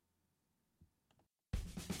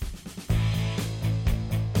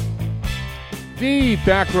The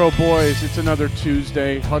Back Row Boys. It's another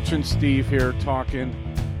Tuesday. Hutch and Steve here talking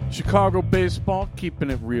Chicago baseball, keeping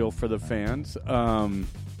it real for the fans. Kind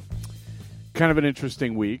of an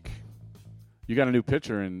interesting week. You got a new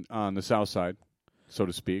pitcher on the south side, so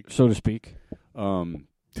to speak. He's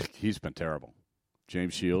been terrible.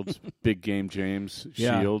 James Shields, big game James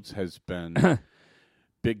Shields has been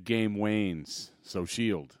big game Wayne's. So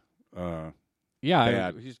Shield,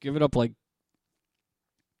 bad. He's given up like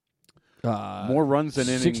more runs than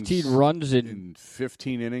innings. 16 runs in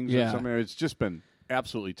 15 innings or something. It's just been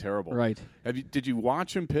absolutely terrible. Right. Did you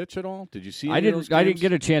watch him pitch at all? Did you see? I didn't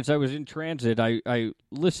get a chance. I was in transit. I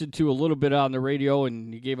listened to a little bit on the radio,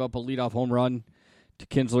 and he gave up a leadoff home run to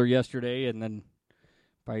Kinsler yesterday, and then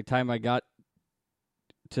by the time I got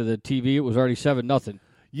to the TV, it was already 7-0.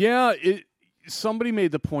 Yeah, somebody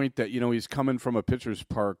made the point that he's coming from a pitcher's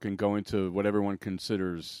park and going to what everyone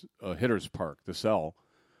considers a hitter's park, the Cell.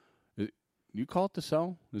 You call it the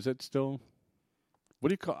Cell? Is that still? What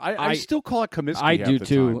do you call? I still call it Comiskey. I do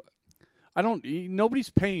too. Time. I don't. Nobody's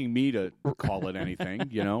paying me to call it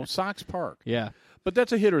anything. Sox Park. Yeah, but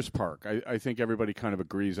that's a hitter's park. I think everybody kind of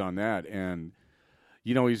agrees on that. And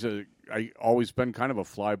he's always been kind of a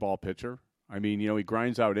fly ball pitcher. I mean, he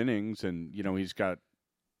grinds out innings, and he's got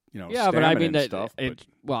but I mean that stuff.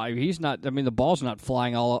 He's not. I mean, the ball's not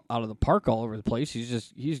flying all out of the park all over the place.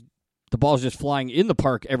 The ball's just flying in the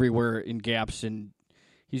park everywhere in gaps, and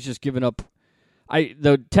he's just given up.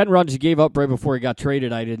 The 10 runs he gave up right before he got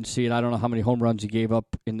traded, I didn't see it. I don't know how many home runs he gave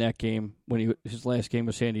up in that game when his last game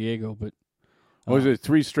with San Diego, but. Was it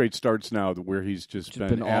 3 straight starts now where he's just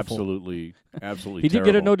been absolutely He did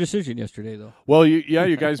get a no decision yesterday, though. Well,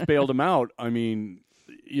 you guys bailed him out. I mean,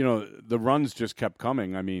 the runs just kept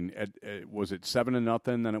coming. I mean, was it 7-0?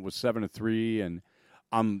 Then it was 7-3, and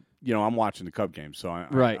I'm watching the Cub game, so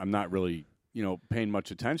I'm not really paying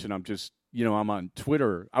much attention. I'm just I'm on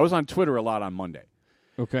Twitter. I was on Twitter a lot on Monday.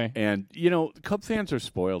 Okay, and Cub fans are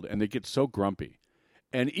spoiled, and they get so grumpy,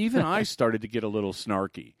 and even I started to get a little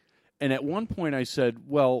snarky. And at one point I said,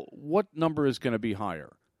 well, what number is going to be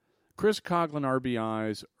higher? Chris Coghlan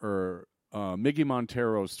RBIs or Miggy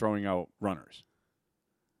Montero's throwing out runners?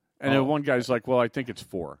 And then one guy's like, well, I think it's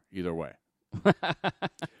 4 either way.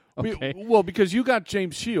 Okay. Because you got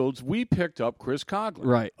James Shields, we picked up Chris Coghlan.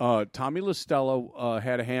 Right. Tommy Listello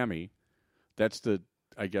had a hammy. That's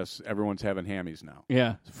I guess everyone's having hammies now.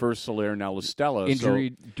 Yeah. First Soler, now Listello.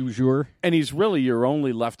 Injury du jour. And he's really your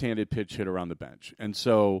only left-handed pitch hitter on the bench. And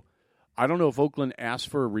so I don't know if Oakland asked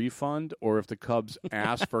for a refund or if the Cubs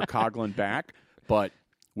asked for Coghlan back, but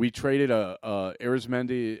we traded a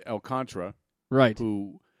Arizmendi Alcantara. Right.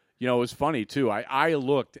 Who, it was funny, too. I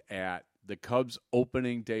looked at the Cubs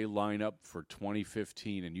opening day lineup for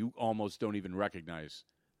 2015, and you almost don't even recognize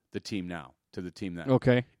the team now to the team then.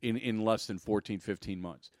 Okay. In less than 14, 15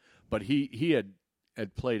 months. But he had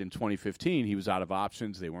played in 2015. He was out of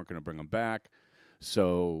options. They weren't going to bring him back.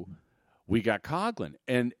 So we got Coghlan,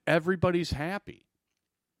 and everybody's happy.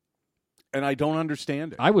 And I don't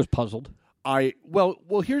understand it. I was puzzled.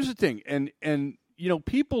 Well, here's the thing. And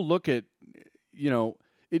people look at,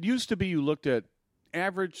 it used to be you looked at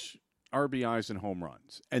average RBIs and home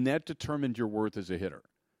runs, and that determined your worth as a hitter.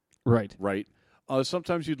 Right. Right?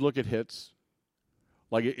 Sometimes you'd look at hits.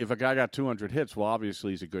 Like if a guy got 200 hits, well,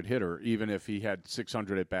 obviously he's a good hitter, even if he had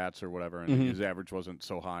 600 at-bats or whatever, and his average wasn't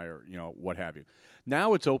so high or, what have you.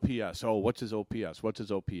 Now it's OPS. Oh, what's his OPS? What's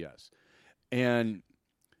his OPS? And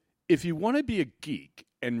if you want to be a geek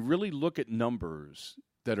and really look at numbers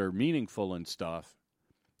that are meaningful and stuff,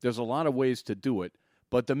 there's a lot of ways to do it.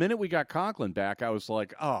 But the minute we got Coghlan back, I was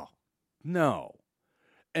like, oh, no.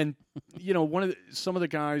 And, some of the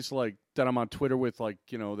guys like that I'm on Twitter with, like,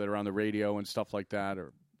 that are on the radio and stuff like that,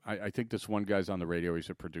 or I think this one guy's on the radio, he's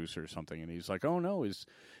a producer or something, and he's like, oh, no,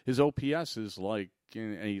 his OPS is like,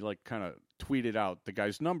 and he like kind of tweeted out the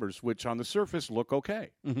guy's numbers, which on the surface look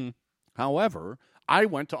okay. Mm-hmm. However, I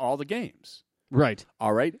went to all the games. Right.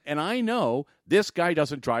 All right. And I know this guy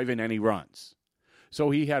doesn't drive in any runs.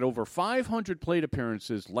 So he had over 500 plate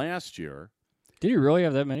appearances last year. Did he really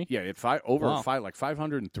have that many? Yeah, he had like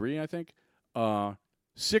 503, I think.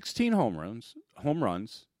 16 home runs,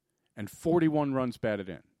 and 41 runs batted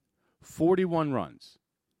in. 41 runs.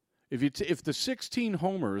 If the 16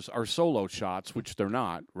 homers are solo shots, which they're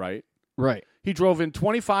not, right? Right. He drove in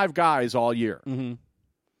 25 guys all year. Mm-hmm.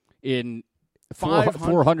 In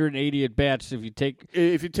 480 at bats. If you take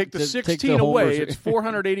the 16 away, it's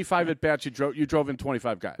 485 at bats. You drove in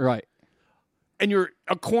 25 guys. Right. And you're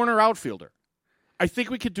a corner outfielder. I think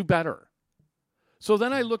we could do better. So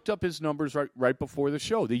then I looked up his numbers right before the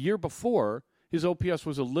show. The year before, His OPS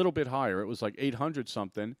was a little bit higher. It was like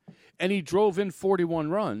 800-something. And he drove in 41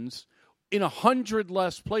 runs in 100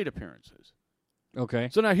 less plate appearances. Okay.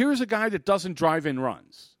 So now here's a guy that doesn't drive in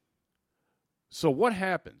runs. So what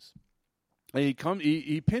happens? And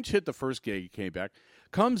he pinch hit the first game, he came back,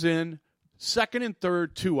 comes in, second and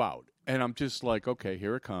third, 2 out. And I'm just like, okay,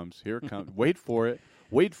 here it comes. Wait for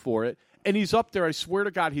it. And he's up there. I swear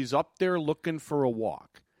to God, he's up there looking for a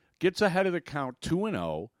walk. Gets ahead of the count,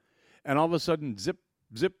 2-0. And all of a sudden, zip,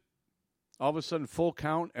 zip. All of a sudden, full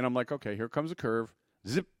count. And I'm like, okay, here comes a curve.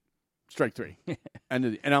 Zip, strike 3.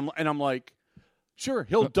 and I'm like, sure,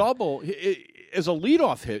 he'll double as a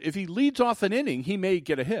leadoff hit. If he leads off an inning, he may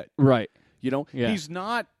get a hit. Right. He's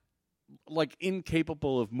not like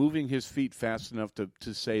incapable of moving his feet fast enough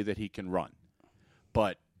to say that he can run.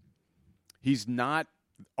 But he's not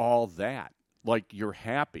all that. Like, you're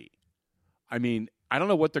happy. I mean, I don't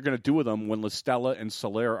know what they're going to do with him when Listella and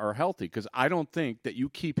Soler are healthy, because I don't think that you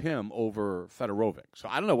keep him over Fedorovic. So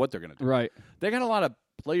I don't know what they're going to do. Right. They got a lot of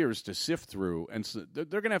players to sift through, and so they're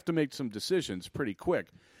going to have to make some decisions pretty quick.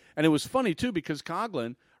 And it was funny, too, because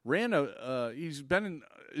Coghlan he's been in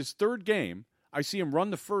his third game. I see him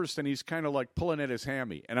run the first, and he's kind of like pulling at his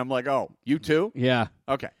hammy. And I'm like, oh, you too? Yeah.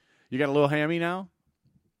 Okay. You got a little hammy now?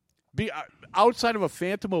 Outside of a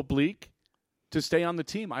phantom oblique to stay on the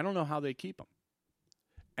team, I don't know how they keep him.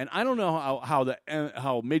 And I don't know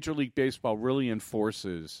how Major League Baseball really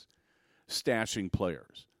enforces stashing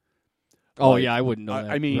players. Oh, yeah, I wouldn't know that.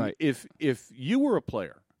 I mean, right. if you were a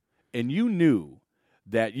player and you knew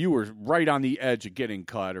that you were right on the edge of getting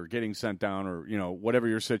cut or getting sent down or, whatever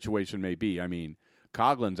your situation may be, I mean,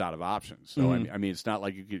 Coghlan's out of options. So, I mean, it's not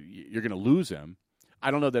like you're going to lose him. I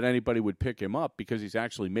don't know that anybody would pick him up because he's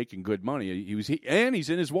actually making good money. And he's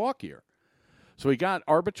in his walk year. So he got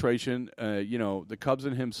arbitration. The Cubs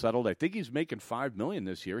and him settled. I think he's making $5 million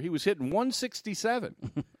this year. He was hitting 167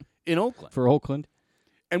 in Oakland. For Oakland.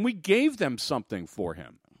 And we gave them something for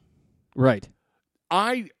him. Right.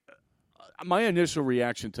 My initial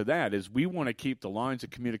reaction to that is we want to keep the lines of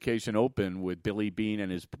communication open with Billy Beane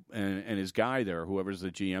and his guy there, whoever's the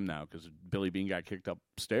GM now, because Billy Beane got kicked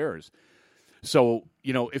upstairs. So,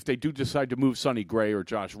 if they do decide to move Sonny Gray or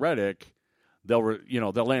Josh Reddick,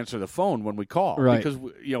 they'll answer the phone when we call. Right. Because,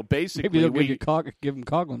 basically... Maybe they'll give him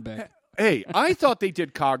Coghlan back. Hey, I thought they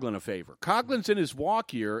did Coghlan a favor. Coughlin's in his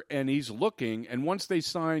walk year, and he's looking, and once they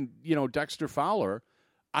signed, Dexter Fowler,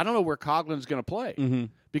 I don't know where Coughlin's going to play. Mm-hmm.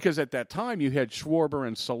 Because at that time, you had Schwarber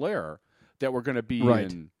and Soler that were going to be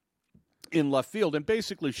in left field, and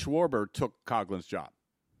basically Schwarber took Coughlin's job,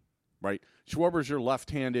 right? Schwarber's your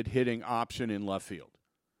left-handed hitting option in left field.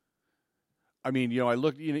 I mean, I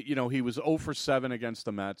looked, he was 0 for 7 against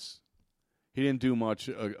the Mets. He didn't do much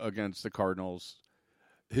against the Cardinals.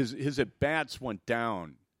 His at-bats went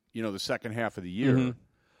down, the second half of the year.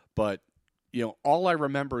 But, all I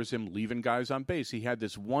remember is him leaving guys on base. He had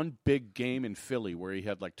this one big game in Philly where he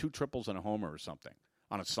had like 2 triples and a homer or something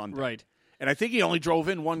on a Sunday. Right. And I think he only drove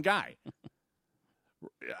in one guy.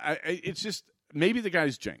 It's just, maybe the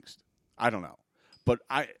guy's jinxed. I don't know. But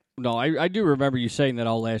I do remember you saying that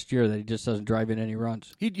all last year, that he just doesn't drive in any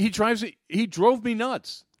runs. He drove me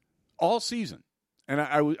nuts all season. And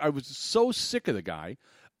I was so sick of the guy.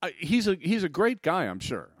 He's a great guy, I'm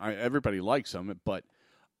sure. Everybody likes him, but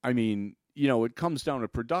I mean, it comes down to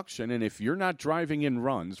production, and if you're not driving in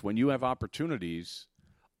runs when you have opportunities,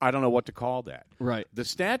 I don't know what to call that. Right. The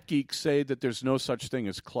stat geeks say that there's no such thing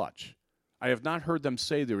as clutch. I have not heard them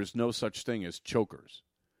say there is no such thing as chokers.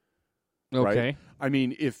 Okay. Right? I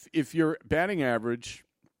mean, if your batting average,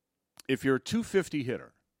 if you're a 250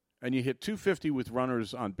 hitter, and you hit 250 with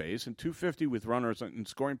runners on base and 250 with runners in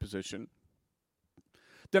scoring position,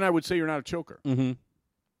 then I would say you're not a choker. Mm-hmm.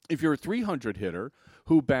 If you're a 300 hitter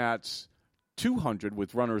who bats 200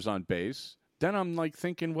 with runners on base, then I'm like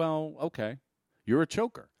thinking, well, okay, you're a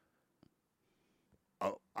choker.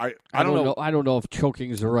 I don't know. I don't know if choking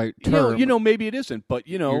is the right term. Maybe it isn't, but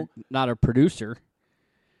You're not a producer.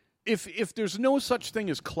 If there's no such thing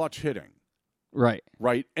as clutch hitting, right,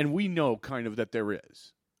 and we know kind of that there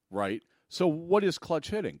is, right? So what is clutch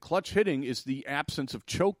hitting? Clutch hitting is the absence of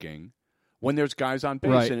choking when there's guys on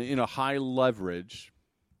base in a high leverage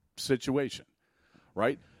situation,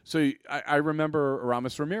 right? So I remember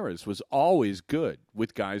Aramis Ramirez was always good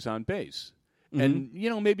with guys on base, and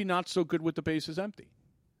maybe not so good with the bases empty,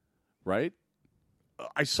 right?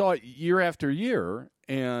 I saw it year after year,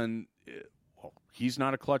 and he's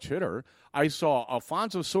not a clutch hitter. I saw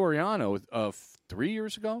Alfonso Soriano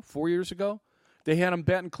 4 years ago. They had him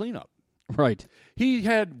batting cleanup. Right. He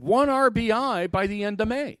had 1 RBI by the end of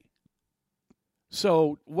May.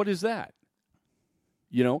 So what is that?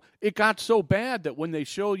 You know, it got so bad that when they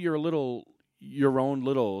show your own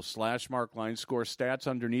little slash mark line score stats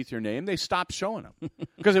underneath your name, they stopped showing them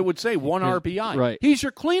because it would say 1 RBI. Right. He's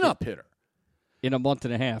your cleanup hitter. In a month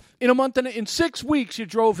and a half. In 6 weeks, you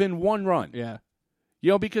drove in 1 run. Yeah. You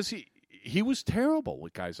know, because he was terrible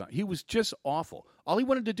with guys on. He was just awful. All he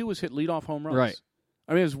wanted to do was hit leadoff home runs. Right.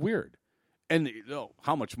 I mean, it was weird. And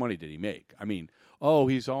how much money did he make? I mean,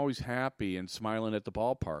 he's always happy and smiling at the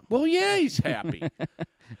ballpark. Well, yeah, he's happy.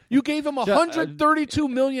 You gave him $132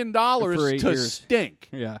 million to stink.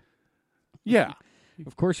 Yeah. Yeah.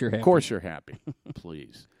 Of course you're happy. Of course you're happy.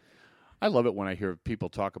 Please. I love it when I hear people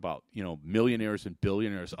talk about, millionaires and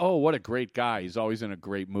billionaires. Oh, what a great guy. He's always in a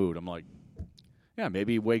great mood. I'm like, yeah,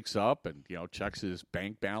 maybe he wakes up and, checks his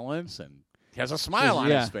bank balance and has a smile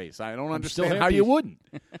on his face. I don't understand how you wouldn't.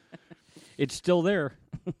 It's still there.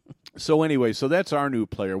 So anyway, that's our new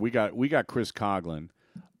player. We got Chris Coghlan.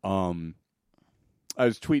 I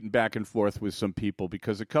was tweeting back and forth with some people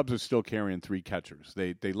because the Cubs are still carrying 3 catchers.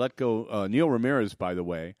 They let go Neil Ramirez, by the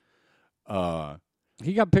way.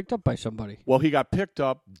 He got picked up by somebody. Well, he got picked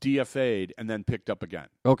up, DFA'd, and then picked up again.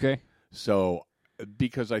 Okay. So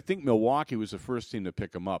because I think Milwaukee was the first team to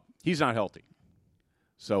pick him up. He's not healthy.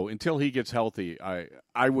 So until he gets healthy,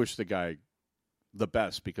 I wish the guy the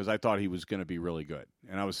best because I thought he was going to be really good,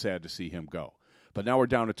 and I was sad to see him go. But now we're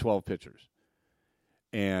down to 12 pitchers,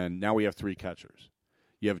 and now we have 3 catchers.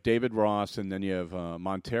 You have David Ross, and then you have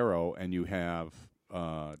Montero, and you have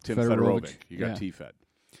Tim Federovic. You got T-Fed.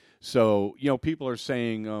 So, people are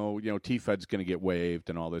saying, T-Fed's going to get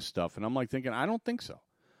waived and all this stuff, and I'm like thinking, I don't think so.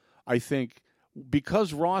 I think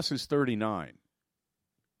because Ross is 39,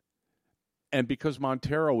 and because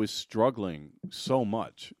Montero is struggling so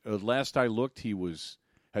much, last I looked, he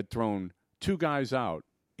had thrown 2 guys out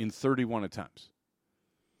in 31 attempts.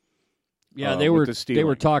 Yeah, they were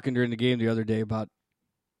talking during the game the other day about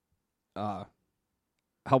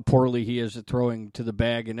how poorly he is at throwing to the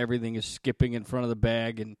bag, and everything is skipping in front of the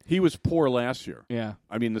bag. And he was poor last year. Yeah,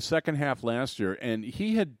 I mean the second half last year, and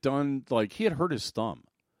he had hurt his thumb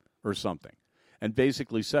or something. And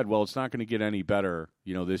basically said, well, it's not going to get any better,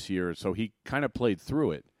 this year. So he kind of played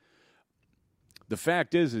through it. The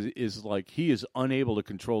fact is like he is unable to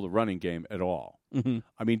control the running game at all. Mm-hmm.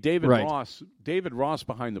 I mean, David Ross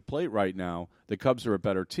behind the plate right now, the Cubs are a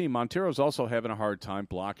better team. Montero's also having a hard time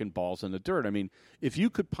blocking balls in the dirt. I mean, if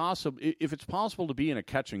it's possible to be in a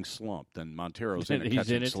catching slump, then Montero's in a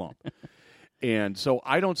catching slump. And so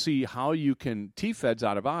I don't see how you can T-Fed's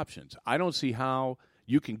out of options. I don't see how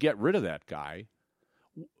you can get rid of that guy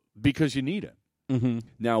because you need him. Mm-hmm.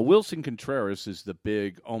 Now, Wilson Contreras is the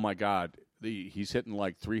big, oh, my God, he's hitting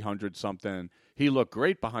like 300-something. He looked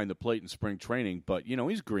great behind the plate in spring training, but,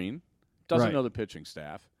 he's green, doesn't know the pitching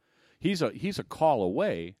staff. He's a call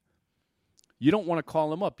away. You don't want to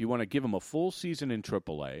call him up. You want to give him a full season in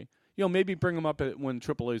AAA. Maybe bring him up when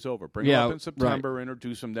AAA's over. Bring him up in September,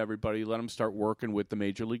 introduce him to everybody, let him start working with the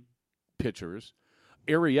major league pitchers.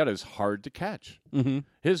 Arrieta's hard to catch. Mm-hmm.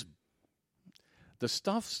 The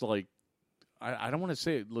stuff's like, I don't want to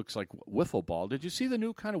say it looks like wiffle ball. Did you see the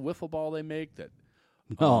new kind of wiffle ball they make? That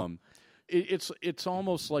no. It's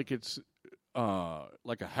almost like it's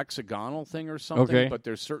like a hexagonal thing or something. Okay. But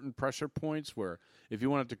there's certain pressure points where if you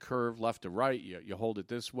want it to curve left to right, you hold it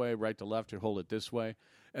this way. Right to left, you hold it this way.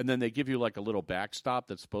 And then they give you like a little backstop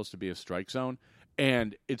that's supposed to be a strike zone.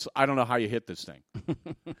 And I don't know how you hit this thing.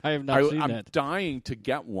 I have not seen that. I'm dying to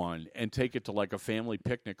get one and take it to like a family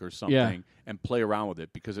picnic or something and play around with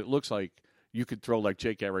it because it looks like you could throw like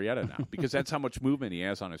Jake Arrieta now because that's how much movement he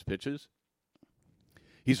has on his pitches.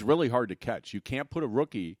 He's really hard to catch. You can't put a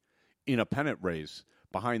rookie in a pennant race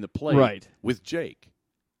behind the plate with Jake.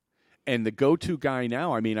 And the go-to guy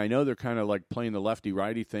now, I mean, I know they're kind of like playing the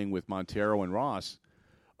lefty-righty thing with Montero and Ross.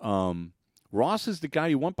 Ross is the guy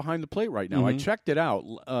you want behind the plate right now. Mm-hmm. I checked it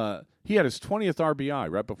out. He had his 20th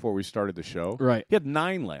RBI right before we started the show. Right. He had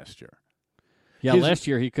 9 last year. Yeah, last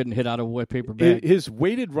year he couldn't hit out of a wet paper bag. His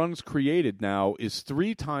weighted runs created now is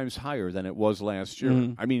 3 times higher than it was last year.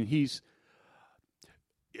 Mm-hmm. I mean,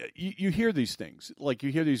 you hear these things. Like,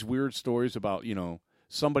 you hear these weird stories about,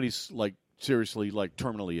 somebody's, like, seriously, like,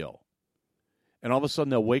 terminally ill. And all of a sudden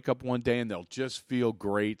they'll wake up one day and they'll just feel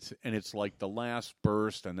great, and it's like the last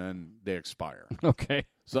burst, and then they expire. Okay.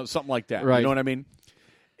 So, something like that. Right. You know what I mean?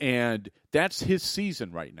 And that's his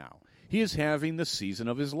season right now. He is having the season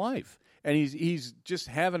of his life. And he's just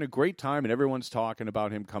having a great time, and everyone's talking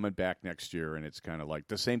about him coming back next year, and it's kind of like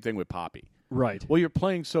the same thing with Poppy. Right. Well, you're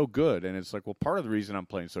playing so good, and it's like, well, part of the reason I'm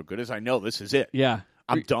playing so good is I know this is it. Yeah.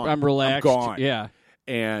 I'm done. I'm relaxed. I'm gone. Yeah.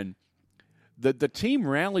 And the team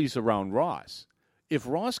rallies around Ross. if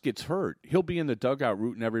Ross gets hurt, he'll be in the dugout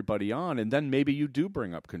rooting everybody on, and then maybe you do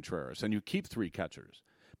bring up Contreras and you keep 3 catchers.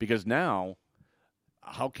 Because now,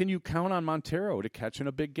 how can you count on Montero to catch in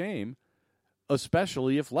a big game,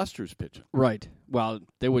 especially if Lester's pitching? Right. Well,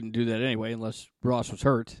 they wouldn't do that anyway unless Ross was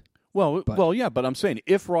hurt. Well, yeah, but I'm saying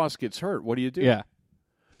if Ross gets hurt, what do you do? Yeah.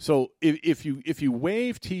 So if you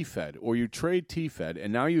waive T-Fed or you trade T-Fed,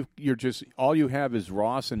 and now you're just all you have is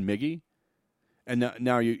Ross and Miggy, and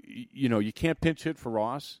now you can't pinch hit for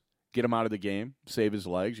Ross, get him out of the game, save his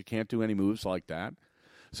legs. You can't do any moves like that.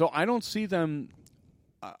 So I don't see them.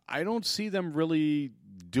 I don't see them really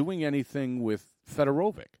doing anything with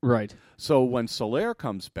Fedorovic. Right. So when Soler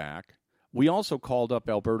comes back, we also called up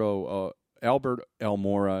Albert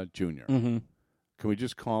Almora Jr. Mm-hmm. Can we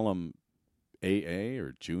just call him AA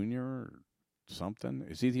or Junior or something?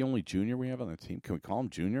 Is he the only Junior we have on the team? Can we call him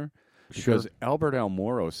Junior? Because Sure. Albert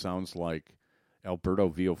Almora sounds like Alberto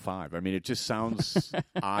VO5. I mean, it just sounds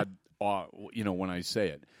odd, when I say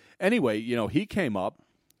it. Anyway, he came up.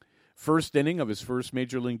 First inning of his first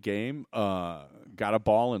Major League game, got a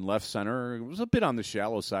ball in left center. It was a bit on the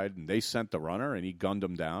shallow side, and they sent the runner, and he gunned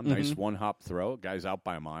him down. Mm-hmm. Nice one-hop throw. Guy's out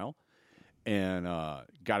by a mile. And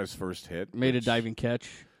got his first hit. Made a diving catch.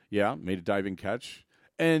 Yeah, made a diving catch.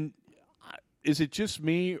 And is it just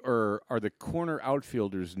me, or are the corner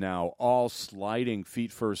outfielders now all sliding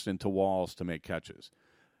feet first into walls to make catches?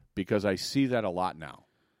 Because I see that a lot now.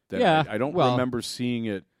 I don't remember seeing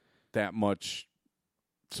it that much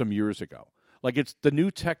some years ago. Like, it's the new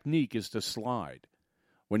technique is to slide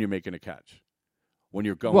when you're making a catch. When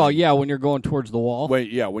you're going, when you're going towards the wall. when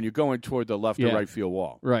you're going toward the left or right field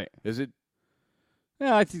wall. Right. Is it?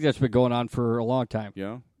 Yeah, I think that's been going on for a long time.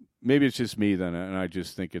 Yeah. Maybe it's just me then, and I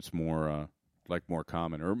just think it's more more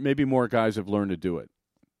common, or maybe more guys have learned to do it.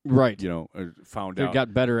 Right. Found they out.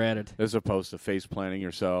 Got better at it. As opposed to face planting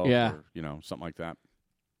yourself. Yeah. Or, something like that.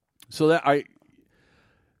 So that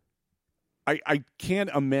I can't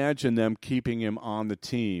imagine them keeping him on the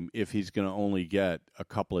team if he's going to only get a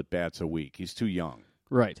couple at bats a week. He's too young.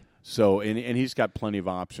 Right. So and he's got plenty of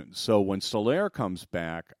options. So when Soler comes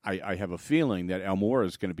back, I have a feeling that Almora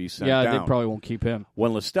is going to be sent down. Yeah, they probably won't keep him.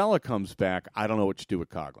 When LaStella comes back, I don't know what you do with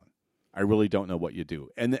Coghlan. I really don't know what you do.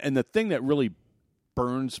 And the thing that really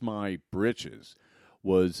burns my britches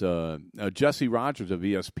was Jesse Rogers of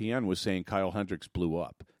ESPN was saying Kyle Hendricks blew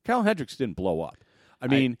up. Kyle Hendricks didn't blow up. I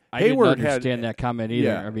mean, I Hayward didn't understand that comment either.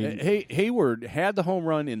 Yeah, I mean, Hayward had the home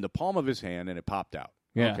run in the palm of his hand and it popped out.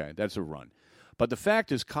 Yeah. Okay, that's a run. But the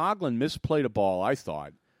fact is, Coghlan misplayed a ball, I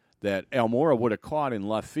thought, that Almora would have caught in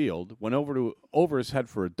left field, went over his head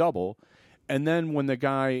for a double, and then when the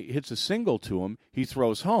guy hits a single to him, he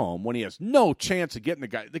throws home when he has no chance of getting the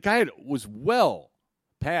guy. The guy was well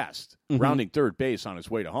past rounding third base on his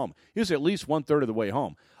way to home. He was at least 1/3 of the way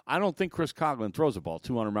home. I don't think Chris Coghlan throws a ball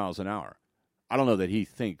 200 miles an hour. I don't know that he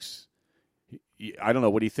thinks – I don't know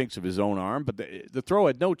what he thinks of his own arm, but the throw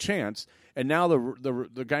had no chance, and now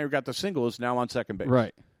the guy who got the single is now on second base.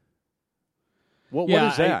 right. What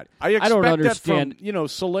is that? I expect don't understand. that from,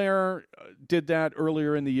 Soler did that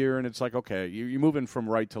earlier in the year, and it's like, okay, you're moving from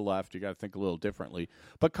right to left. You got to think a little differently.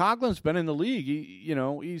 But Coghlan's been in the league.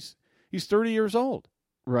 He's 30 years old.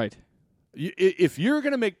 Right. If you're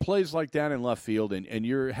going to make plays like that in left field and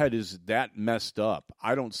your head is that messed up,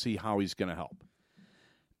 I don't see how he's going to help.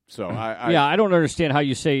 So I don't understand how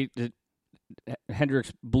you say that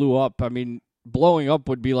Hendricks blew up. I mean, blowing up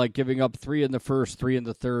would be like giving up 3 in the first, 3 in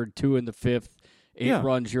the third, 2 in the fifth, 8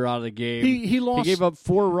 runs, you're out of the game. He lost. He gave up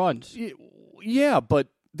 4 runs. Yeah, but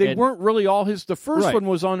they weren't really all his. The first one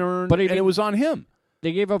was unearned, but and it was on him.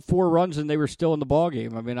 They gave up 4 runs and they were still in the ball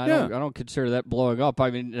game. I mean, I don't consider that blowing up.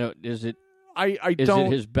 I mean, is it? Is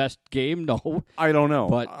it his best game? No, I don't know.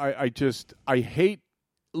 But I hate.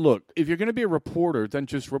 Look, if you're going to be a reporter, then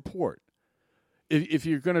just report. If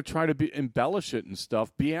you're going to try to embellish it and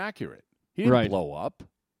stuff, be accurate. He didn't blow up.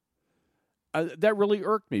 That really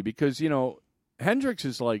irked me because Hendricks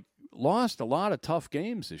has lost a lot of tough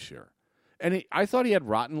games this year. And I thought he had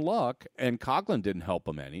rotten luck, and Coghlan didn't help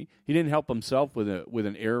him any. He didn't help himself with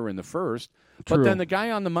an error in the first. True. But then the guy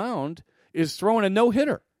on the mound is throwing a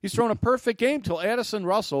no-hitter. He's throwing a perfect game till Addison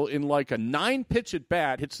Russell, in a 9-pitch at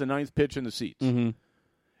bat, hits the 9th pitch in the seats. Mm-hmm.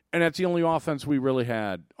 And that's the only offense we really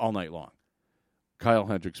had all night long. Kyle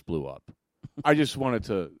Hendricks blew up. I just wanted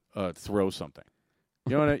to throw something.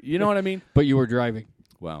 You know what I mean? But you were driving.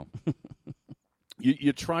 Well,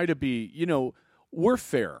 you try to be, we're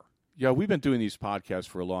fair. Yeah, we've been doing these podcasts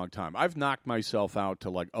for a long time. I've knocked myself out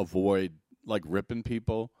to avoid ripping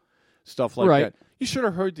people, stuff like that. You should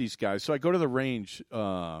have heard these guys. So I go to the range.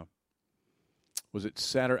 Was it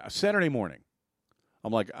Saturday morning?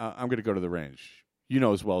 I'm like, I'm going to go to the range. You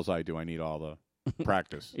know as well as I do, I need all the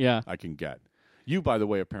practice I can get. You, by the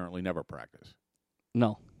way, apparently never practice.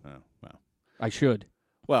 No. Oh, well. I should.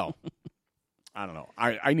 Well, I don't know.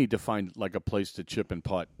 I need to find like a place to chip and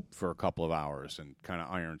putt for a couple of hours and kind of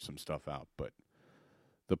iron some stuff out. But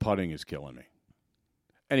the putting is killing me.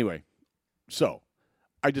 Anyway, so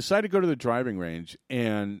I decided to go to the driving range,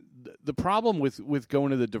 and the problem with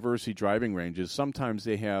going to the Diversity driving range is sometimes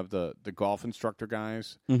they have the golf instructor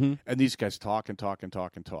guys, and these guys talk and talk and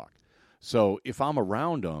talk and talk. So if I'm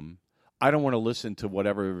around them, I don't want to listen to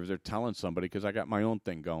whatever they're telling somebody because I got my own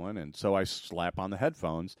thing going, and so I slap on the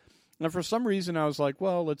headphones. And for some reason, I was like,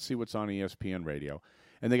 well, let's see what's on ESPN radio.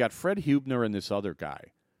 And they got Fred Hubner and this other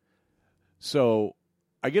guy. So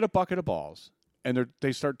I get a bucket of balls, and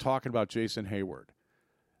they start talking about Jason Hayward.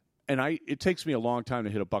 And it takes me a long time to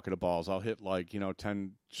hit a bucket of balls. I'll hit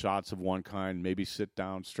 10 shots of one kind, maybe sit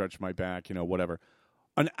down, stretch my back, whatever.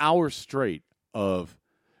 An hour straight of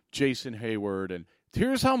Jason Hayward, and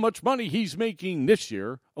here's how much money he's making this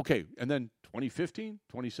year. Okay, and then 2015,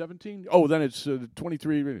 2017. Oh, then it's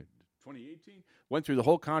 23, 2018. Went through the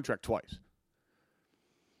whole contract twice.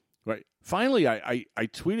 Right. Finally, I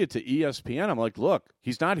tweeted to ESPN. I'm like, look,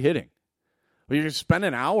 he's not hitting. Well, you're going to spend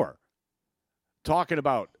an hour talking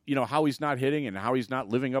about, how he's not hitting and how he's not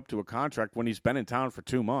living up to a contract when he's been in town for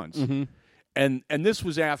 2 months. Mm-hmm. And this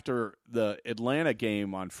was after the Atlanta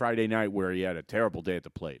game on Friday night where he had a terrible day at the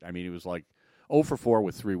plate. I mean, he was like 0 for 4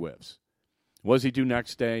 with 3 whiffs. What does he do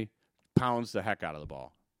next day? Pounds the heck out of the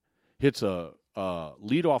ball. Hits a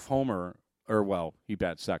leadoff homer, he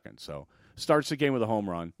bats second. So starts the game with a home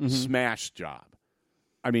run, smash job.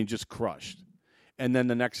 I mean, just crushed. And then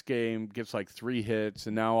the next game gets 3 hits,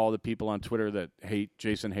 and now all the people on Twitter that hate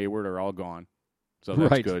Jason Hayward are all gone. So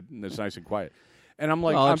that's good, and it's nice and quiet. And I'm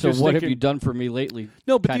like, what have you done for me lately?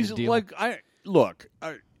 No, but these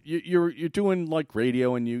you're doing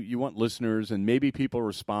radio, and you want listeners, and maybe people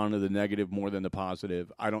respond to the negative more than the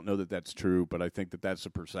positive. I don't know that that's true, but I think that that's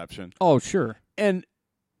a perception. Oh, sure. And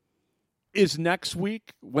is next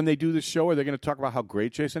week when they do this show, are they going to talk about how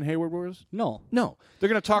great Jason Hayward was? No. They're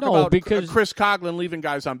going to talk about Chris Coghlan leaving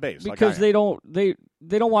guys on base because they don't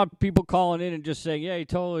want people calling in and just saying, "Yeah, I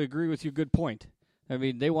totally agree with you. Good point." I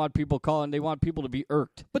mean, they want people calling. They want people to be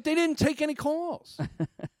irked. But they didn't take any calls.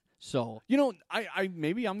 So I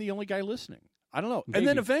maybe I'm the only guy listening. I don't know. Maybe. And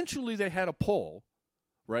then eventually they had a poll,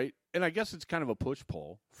 right? And I guess it's kind of a push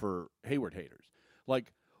poll for Hayward haters.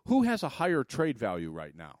 Who has a higher trade value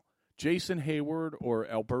right now? Jason Hayward or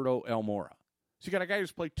Alberto Almora? So you got a guy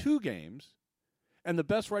who's played 2 games and the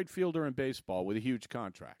best right fielder in baseball with a huge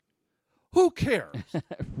contract. Who cares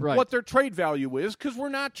right. what their trade value is because we're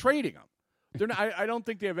not trading them. They're not, I don't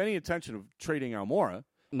think they have any intention of trading Almora.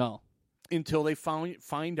 No. Until they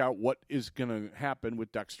find out what is going to happen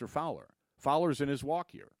with Dexter Fowler. Fowler's in his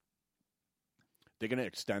walk year. They're going to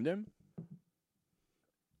extend him?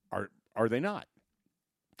 Are they not?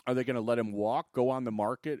 Are they going to let him walk, go on the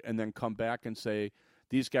market, and then come back and say,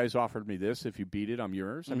 these guys offered me this. If you beat it, I'm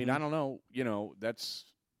yours? I mean, I don't know. That's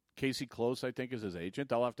Casey Close, I think, is his agent.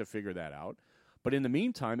 They'll have to figure that out. But in the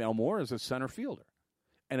meantime, Almora is a center fielder.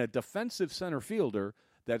 And a defensive center fielder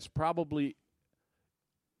that's probably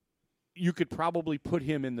 – you could probably put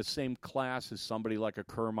him in the same class as somebody like a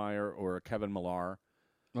Kiermaier or a Kevin Millar.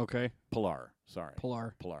 Okay. Pilar, sorry.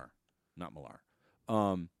 Pilar, not Millar.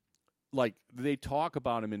 They talk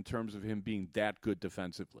about him in terms of him being that good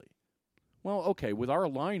defensively. Well, okay, with our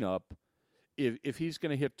lineup, if he's going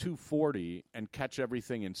to hit 240 and catch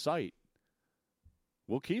everything in sight,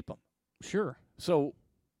 we'll keep him. Sure. So,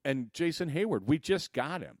 and Jason Hayward, we just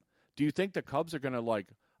got him. Do you think the Cubs are going to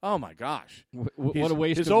oh my gosh, what a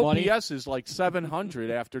waste of money. His OPS is 700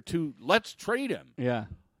 after 2. Let's trade him. Yeah.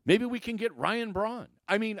 Maybe we can get Ryan Braun.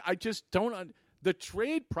 I mean, I just don't the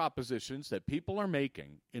trade propositions that people are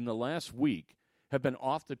making in the last week have been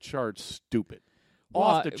off the charts stupid.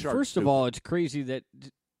 Off the charts. First of all, it's crazy that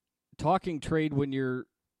talking trade when you're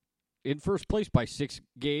in first place by 6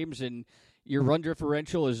 games and your run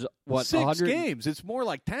differential is what 6 100 games. It's more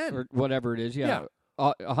like 10 or whatever it is. Yeah.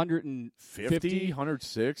 150,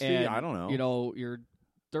 160. And, I don't know. You're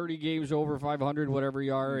 30 games over 500, whatever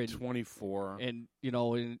you are, and 24, and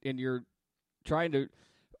and you're trying to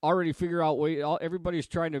already figure out ways. Everybody's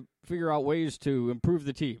trying to figure out ways to improve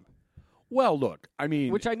the team. Well, look, I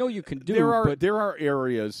mean, which I know you can do. There are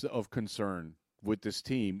areas of concern with this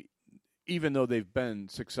team, even though they've been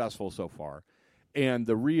successful so far. And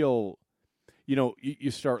the real, you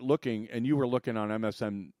start looking, and you were looking on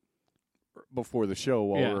MSN before the show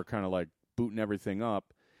while we were kind of booting everything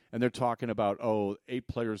up, and they're talking about 8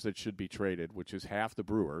 players that should be traded, which is half the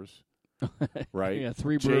Brewers, right? Yeah,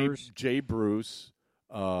 3 Brewers. Jay Bruce,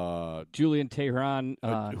 Julian Tehran.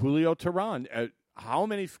 Julio Tehran. How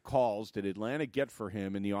many calls did Atlanta get for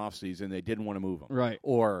him in the offseason? They didn't want to move him. Right.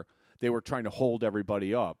 Or they were trying to hold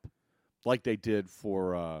everybody up like they did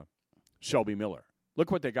for Shelby Miller.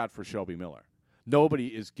 Look what they got for Shelby Miller. Nobody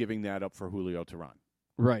is giving that up for Julio Tehran.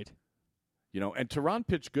 Right. And Tehran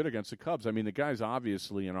pitched good against the Cubs. I mean, the guy's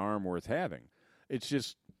obviously an arm worth having. It's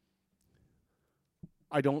just,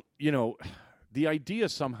 the idea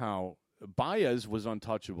somehow, Baez was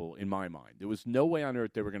untouchable in my mind. There was no way on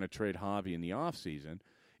earth they were going to trade Javi in the offseason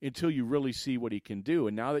until you really see what he can do.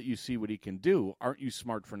 And now that you see what he can do, aren't you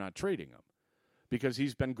smart for not trading him? Because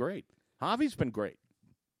he's been great. Javi's been great.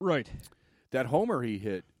 Right. That homer he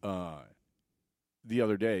hit the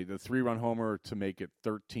other day, the 3-run homer to make it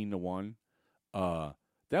 13-1,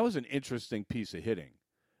 that was an interesting piece of hitting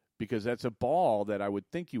because that's a ball that I would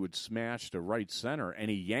think you would smash to right center,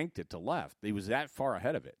 and he yanked it to left. He was that far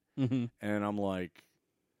ahead of it. Mm-hmm. And I'm like,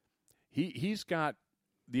 he's got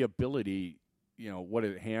the ability,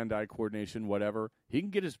 hand-eye coordination, whatever. He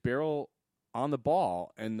can get his barrel on the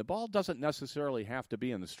ball, and the ball doesn't necessarily have to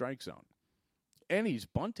be in the strike zone. And he's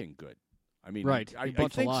bunting good. I mean, right. I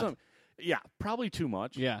bunts think a lot. probably too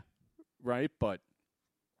much. Yeah. Right? But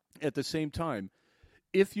at the same time,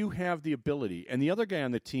 if you have the ability, and the other guy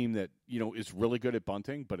on the team that, is really good at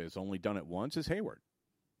bunting but has only done it once is Hayward.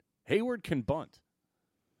 Hayward can bunt.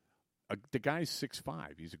 The guy's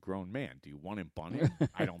 6'5". He's a grown man. Do you want him bunting?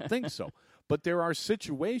 I don't think so. But there are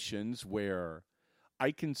situations where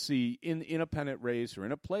I can see in a pennant race or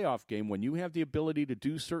in a playoff game when you have the ability to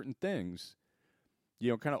do certain things,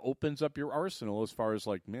 kind of opens up your arsenal as far as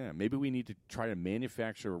like, man, maybe we need to try to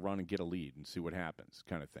manufacture a run and get a lead and see what happens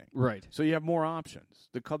kind of thing. Right. So you have more options.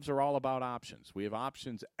 The Cubs are all about options. We have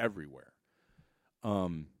options everywhere.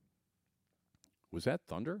 Was that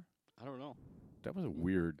thunder? I don't know. That was a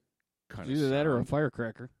weird kind of either sound. that or a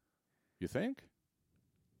firecracker. You think?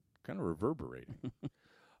 Kind of reverberating.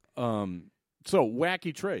 So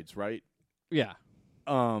wacky trades, right? Yeah.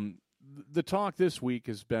 The talk this week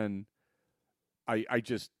has been, I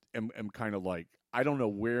just am kind of like, I don't know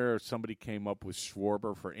where somebody came up with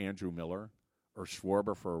Schwarber for Andrew Miller or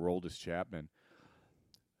Schwarber for Aroldis Chapman.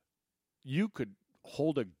 You could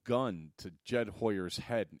hold a gun to Jed Hoyer's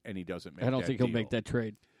head and he doesn't make that I don't think deal. he'll make that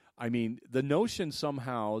trade. I mean, the notion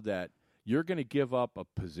somehow that you're going to give up a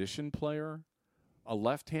position player, a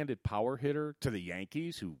left-handed power hitter to the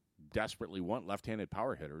Yankees, who desperately want left-handed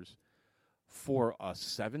power hitters, for a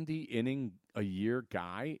 70-inning-a-year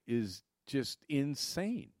guy is just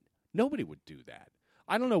insane. Nobody would do that.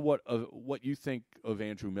 I don't know what you think of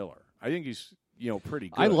Andrew Miller. I think he's pretty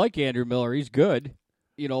good. I like Andrew Miller. He's good.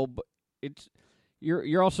 But it's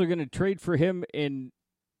you're also going to trade for him, and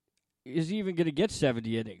is he even going to get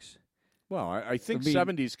 70 innings? Well, I think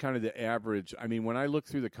 70 is kind of the average. I mean, when I look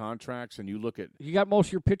through the contracts and you look at... You got most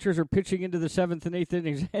of your pitchers are pitching into the 7th and 8th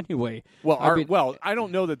innings anyway. Well, I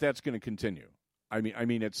don't know that that's going to continue. I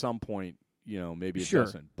mean, at some point, maybe it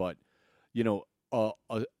doesn't. But,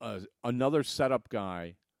 another setup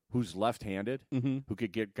guy who's left-handed, mm-hmm. who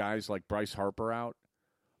could get guys like Bryce Harper out,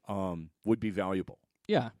 would be valuable.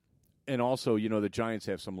 Yeah. And also, the Giants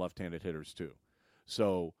have some left-handed hitters too.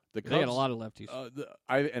 So the Cubs, they had a lot of lefties.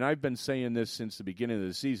 I've been saying this since the beginning of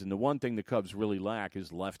the season. The one thing the Cubs really lack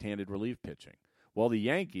is left-handed relief pitching. Well, the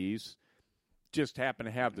Yankees just happen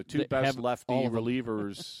to have the two best lefty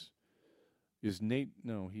relievers. Is Nate?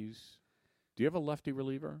 No, he's. Do you have a lefty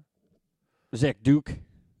reliever? Zach Duke.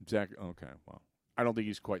 Okay, well, I don't think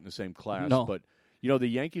he's quite in the same class. No. But the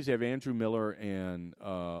Yankees have Andrew Miller and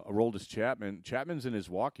Aroldis Chapman. Chapman's in his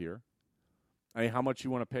walk year. I mean, how much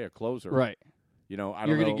you want to pay a closer? Right. I don't know.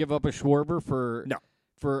 You're going to give up a Schwarber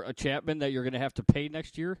for a Chapman that you're going to have to pay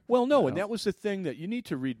next year? Well, no, and that was the thing that you need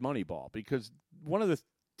to read Moneyball, because one of the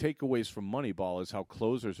takeaways from Moneyball is how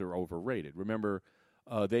closers are overrated. Remember,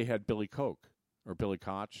 they had Billy Koch or Billy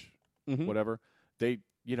Koch, mm-hmm. whatever. They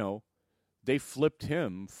flipped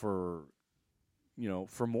him for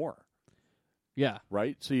more. Yeah.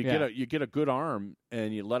 Right? So you get a good arm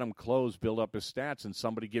and you let him close, build up his stats, and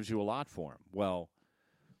somebody gives you a lot for him. Well,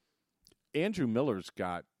 Andrew Miller's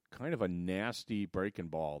got kind of a nasty breaking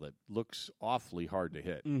ball that looks awfully hard to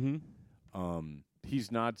hit. Mm-hmm.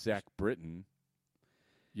 He's not Zach Britton,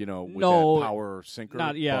 with that power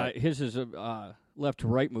sinker. His is a left to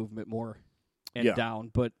right movement more and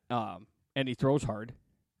down, but and he throws hard.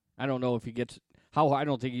 I don't know if he gets I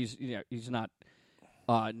don't think he's not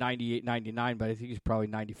 98, 99, but I think he's probably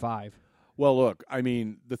 95. Well, look, I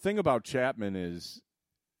mean, the thing about Chapman is,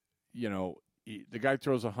 the guy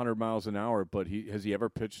throws 100 miles an hour, but has he ever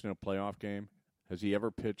pitched in a playoff game? Has he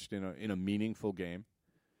ever pitched in a meaningful game?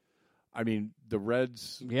 I mean, the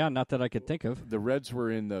Reds. Yeah, not that I could think of. The Reds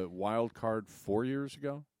were in the wild card 4 years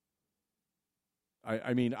ago.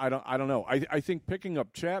 I mean, I don't know. I think picking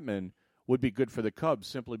up Chapman would be good for the Cubs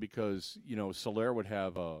simply because Soler would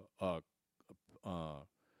have a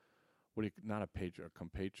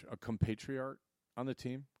compatriot on the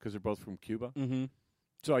team because they're both from Cuba. Mm-hmm.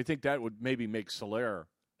 So I think that would maybe make Soler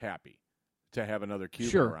happy to have another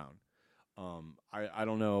Cuban Sure. around. I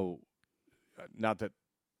don't know. Not that.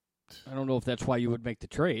 I don't know if that's why you would make the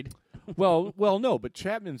trade. well, no, but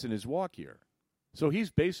Chapman's in his walk year, so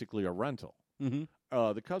he's basically a rental.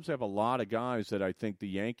 Mm-hmm. The Cubs have a lot of guys that I think the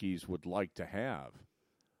Yankees would like to have.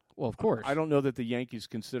 Well, of course. I don't know that the Yankees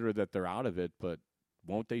consider that they're out of it, but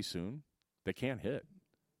won't they soon? They can't hit.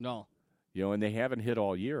 No. And they haven't hit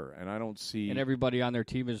all year, and I don't see. And everybody on their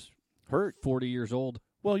team is hurt, 40 years old.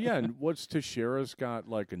 Well, yeah, and what's Teixeira's got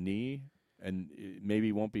like a knee, and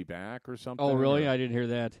maybe won't be back or something. Oh, really? I didn't hear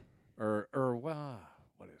that. Or well,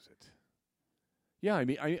 what is it? Yeah, I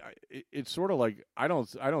mean, it's sort of like I don't.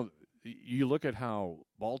 You look at how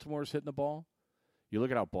Baltimore's hitting the ball, you look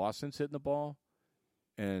at how Boston's hitting the ball,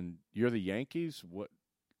 and you're the Yankees. What?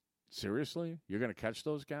 Seriously, you're going to catch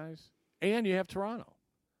those guys? And you have Toronto.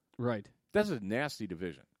 Right. That's a nasty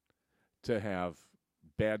division to have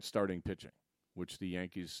bad starting pitching, which the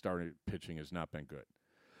Yankees' starting pitching has not been good.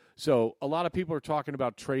 So a lot of people are talking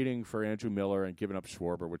about trading for Andrew Miller and giving up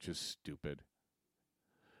Schwarber, which is stupid.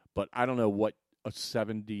 But I don't know what a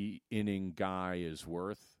 70-inning guy is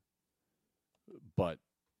worth. But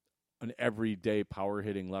an everyday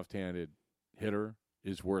power-hitting left-handed hitter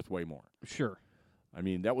is worth way more. Sure. I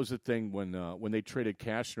mean, that was the thing when they traded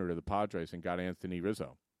Cashner to the Padres and got Anthony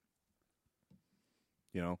Rizzo.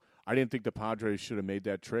 I didn't think the Padres should have made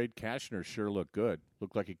that trade. Cashner sure looked good.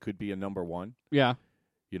 Looked like he could be a number one. Yeah.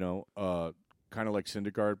 Kind of like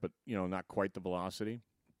Syndergaard, but, not quite the velocity.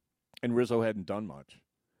 And Rizzo hadn't done much,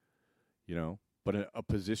 But a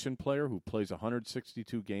position player who plays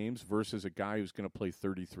 162 games versus a guy who's going to play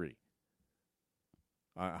 33.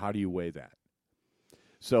 How do you weigh that?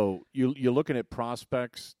 So you're looking at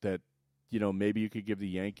prospects that, maybe you could give the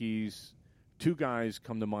Yankees. Two guys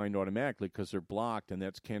come to mind automatically because they're blocked, and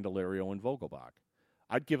that's Candelario and Vogelbach.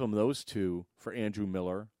 I'd give them those two for Andrew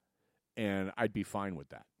Miller, and I'd be fine with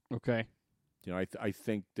that. Okay. I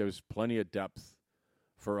think there's plenty of depth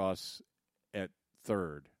for us at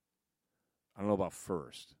third. I don't know about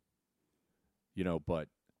first, but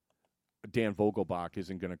Dan Vogelbach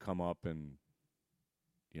isn't going to come up and,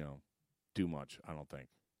 do much, I don't think.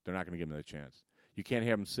 They're not going to give him the chance. You can't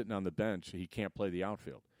have him sitting on the bench. He can't play the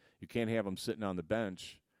outfield. You can't have him sitting on the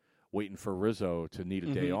bench waiting for Rizzo to need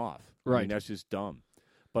a day off. Right. I mean, that's just dumb.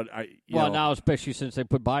 But now especially since they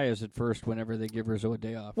put Baez at first whenever they give Rizzo a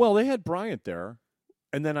day off. Well, they had Bryant there,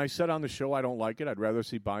 and then I said on the show I don't like it. I'd rather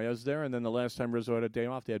see Baez there. And then the last time Rizzo had a day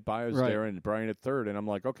off, they had Baez there and Bryant at third, and I'm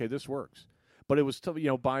like, okay, this works. But it was tough.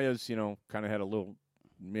 Baez, kind of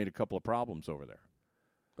made a couple of problems over there.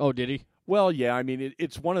 Oh, did he? Well, yeah. I mean,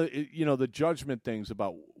 it's one of the, the judgment things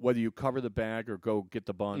about whether you cover the bag or go get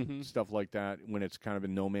the bunt, stuff like that. When it's kind of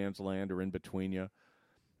in no man's land or in between you,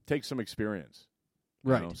 takes some experience,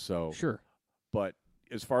 right? So sure. But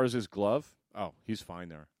as far as his glove, he's fine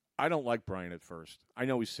there. I don't like Bryant at first. I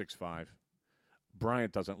know he's 6'5".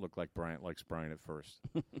 Bryant doesn't look like Bryant likes Bryant at first.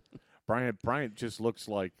 Bryant just looks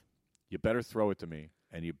like you better throw it to me,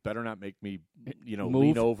 and you better not make me,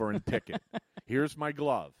 lean over and pick it. Here's my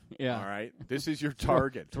glove. Yeah. All right. This is your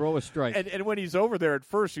target. Throw a strike. And when he's over there at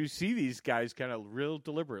first, you see these guys kind of real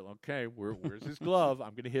deliberate. Okay, where's his glove?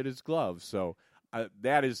 I'm going to hit his glove. So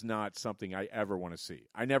that is not something I ever want to see.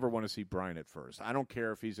 I never want to see Bryant at first. I don't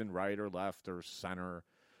care if he's in right or left or center.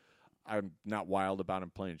 I'm not wild about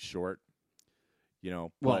him playing short.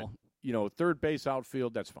 But third base,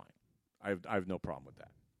 outfield, that's fine. I have no problem with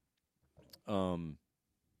that.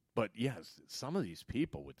 But yes, some of these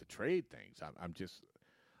people with the trade things,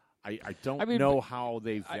 I don't know how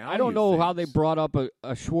they value I don't know things. how they brought up a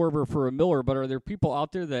Schwarber for a Miller, but are there people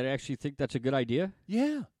out there that actually think that's a good idea?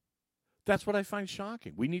 Yeah. That's what I find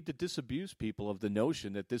shocking. We need to disabuse people of the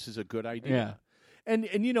notion that this is a good idea. Yeah. And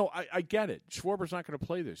I get it. Schwarber's not going to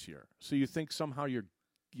play this year. So you think somehow you're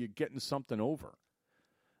getting something over.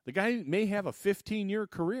 The guy may have a 15-year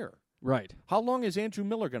career. Right. How long is Andrew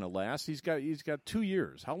Miller going to last? He's got 2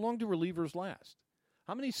 years. How long do relievers last?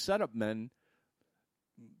 How many setup men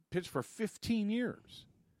pitch for 15 years?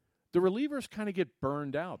 The relievers kind of get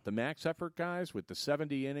burned out. The max effort guys with the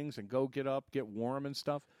 70 innings and go get up, get warm and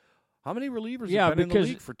stuff. How many relievers have been in the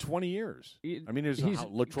league for 20 years? I mean, there's LaTroy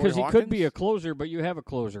Hawkins. Because he could be a closer, but you have a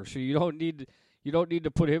closer, so you don't need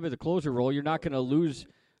to put him in the closer role. You're not going to lose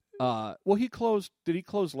Well, he closed. Did he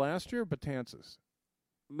close last year? Betances.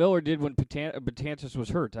 Miller did when Betances was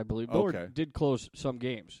hurt, I believe. Miller did close some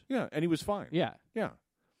games. Yeah, and he was fine. Yeah. Yeah.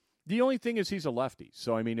 The only thing is he's a lefty.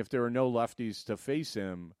 So, I mean, if there are no lefties to face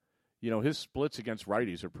him, his splits against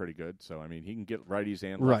righties are pretty good. So, I mean, he can get righties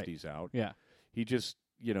and lefties out. Yeah. He just,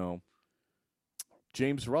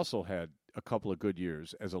 James Russell had a couple of good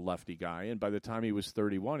years as a lefty guy, and by the time he was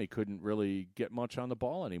 31, he couldn't really get much on the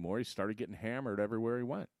ball anymore. He started getting hammered everywhere he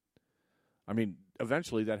went. I mean,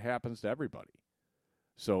 eventually that happens to everybody.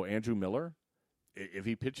 So Andrew Miller, if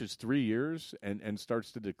he pitches 3 years and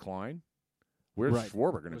starts to decline, where's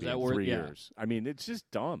Schwarber going to be in 3 years? I mean, it's just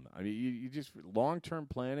dumb. I mean, you just long-term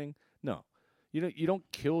planning. No, you don't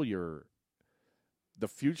kill the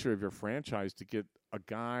future of your franchise to get a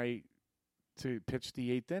guy to pitch the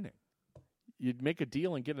 8th inning. You'd make a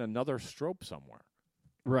deal and get another Strope somewhere.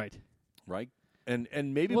 Right. And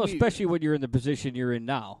maybe especially when you're in the position you're in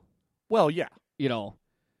now. Well, yeah. I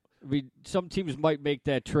mean, some teams might make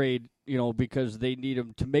that trade, because they need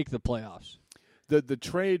him to make the playoffs. The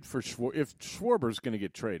trade for if Schwarber's going to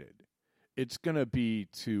get traded, it's going to be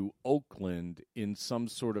to Oakland in some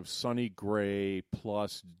sort of Sonny Gray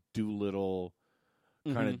plus Doolittle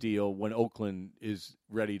kind of deal when Oakland is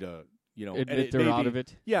ready to, admit they're out of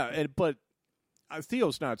it. Yeah, but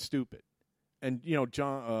Theo's not stupid, and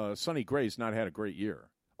Sonny Gray's not had a great year.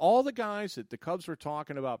 All the guys that the Cubs were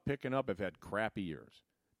talking about picking up have had crappy years.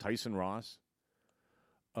 Tyson Ross,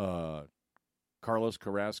 Carlos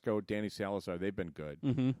Carrasco, Danny Salazar, they've been good.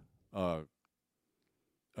 Mm-hmm.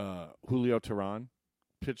 Julio Teheran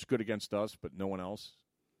pitched good against us, but no one else.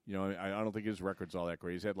 I don't think his record's all that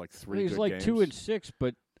great. He's had like 3 good games. He's like 2-6,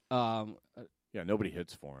 but yeah, nobody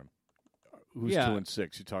hits for him. Who's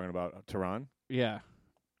 2-6? You talking about Teheran? Yeah,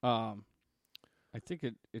 I think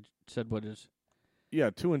it said what is. Yeah,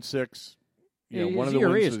 2-6. One of the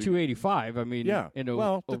ERA is 285. I mean,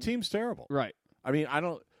 the team's terrible. Right. I mean,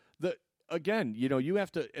 you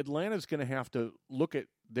have to. Atlanta's going to have to look at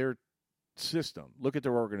their system, look at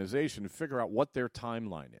their organization, and figure out what their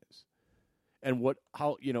timeline is, and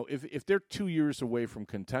if they're 2 years away from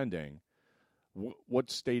contending, what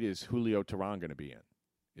state is Julio Teheran going to be in?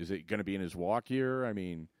 Is it going to be in his walk year? I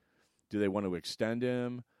mean, do they want to extend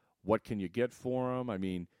him? What can you get for him? I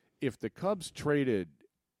mean, if the Cubs traded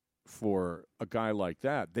for a guy like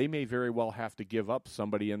that, they may very well have to give up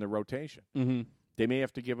somebody in the rotation. Mm-hmm. They may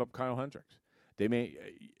have to give up Kyle Hendricks. They may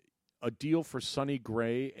a deal for Sonny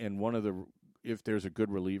Gray and if there's a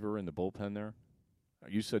good reliever in the bullpen there.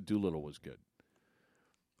 You said Doolittle was good.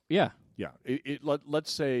 Yeah. Yeah.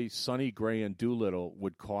 Let's say Sonny Gray and Doolittle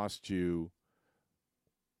would cost you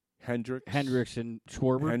Hendricks and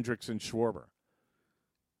Schwarber.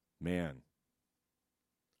 Man.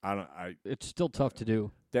 It's still tough to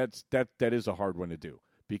do. That is a hard one to do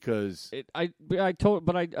because I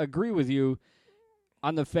agree with you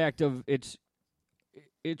on the fact of it's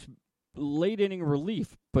late inning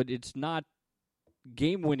relief, but it's not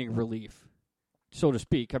game winning relief, so to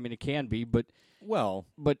speak. I mean, it can be, but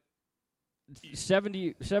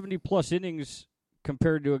 70 plus innings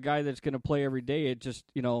compared to a guy that's going to play every day, it just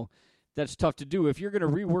that's tough to do. If you're going to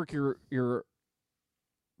rework your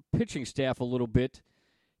pitching staff a little bit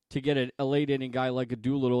to get a late inning guy like a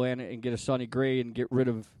Doolittle and get a Sonny Gray and get rid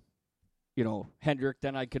of, Hendrick,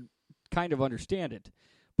 then I could kind of understand it.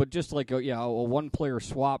 But just like a one player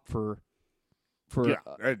swap for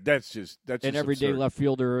that's an everyday absurd. left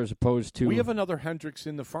fielder as opposed to we have another Hendricks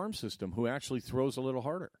in the farm system who actually throws a little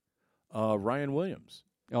harder. Ryan Williams.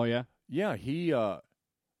 Oh yeah, yeah. He I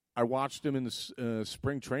watched him in the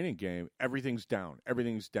spring training game. Everything's down.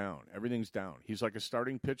 He's like a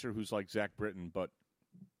starting pitcher who's like Zach Britton, but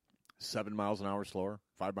 7 miles an hour slower,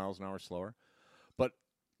 5 miles an hour slower. But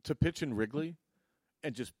to pitch in Wrigley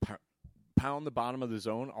and just pound the bottom of the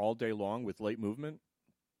zone all day long with late movement,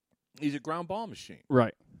 he's a ground ball machine.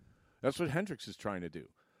 Right. That's what Hendricks is trying to do.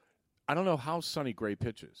 I don't know how Sonny Gray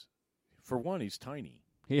pitches. For one, he's tiny.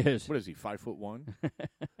 He is. What is he, 5'1"?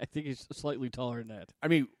 I think he's slightly taller than that. I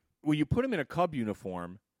mean, when you put him in a Cub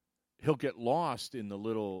uniform, he'll get lost in the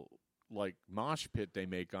little mosh pit they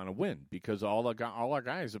make on a win because all our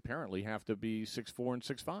guys apparently have to be 6'4" and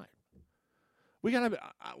 6'5".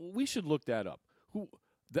 We should look that up.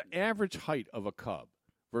 The average height of a Cub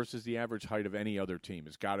versus the average height of any other team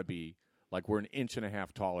has got to be we're an inch and a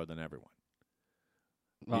half taller than everyone.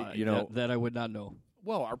 That I would not know.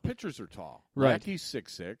 Well, our pitchers are tall. Right. Mackey's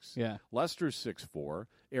 6'6". Yeah. Lester's 6'4".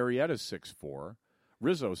 Arrieta's 6'4".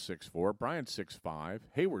 Rizzo's 6'4". Bryant's 6'5".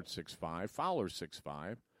 Hayward's 6'5". Fowler's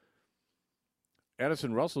 6'5".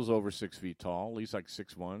 Addison Russell's over 6 feet tall. He's like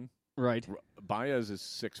 6'1". Right. Baez is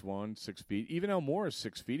 6'1", 6 feet. Even Elmore is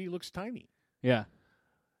 6 feet. He looks tiny. Yeah.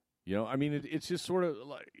 You know, I mean, it's just sort of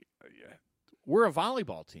like we're a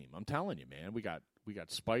volleyball team. I'm telling you, man. We got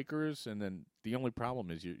spikers, and then the only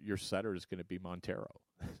problem is your setter is going to be Montero.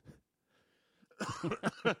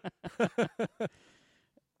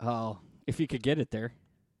 Oh, if he could get it there,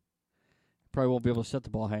 probably won't be able to set the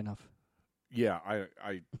ball high enough. Yeah,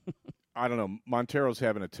 I don't know. Montero's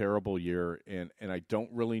having a terrible year, and I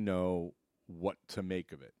don't really know what to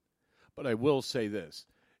make of it. But I will say this.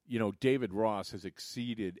 You know, David Ross has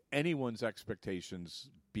exceeded anyone's expectations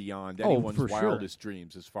beyond anyone's wildest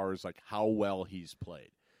dreams as far as like how well he's played.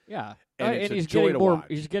 Yeah, and he's getting more.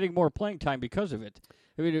 He's getting more playing time because of it.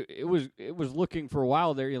 I mean, it was looking for a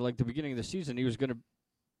while there. You know, like the beginning of the season, he was going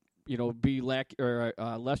to, be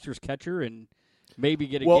Lester's catcher and maybe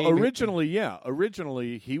get a game. Well,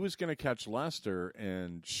 originally he was going to catch Lester,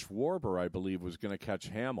 and Schwarber, I believe, was going to catch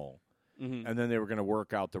Hamill. Mm-hmm. And then they were going to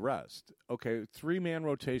work out the rest. Okay, 3-man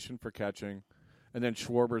rotation for catching, and then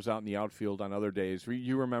Schwarber's out in the outfield on other days.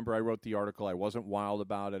 You remember I wrote the article. I wasn't wild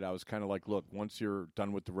about it. I was kind of like, look, once you're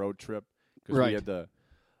done with the road trip, because we had the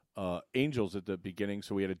Angels at the beginning,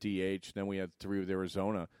 so we had a DH. Then we had 3 with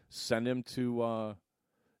Arizona. Send him to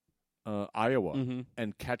Iowa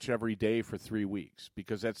and catch every day for 3 weeks,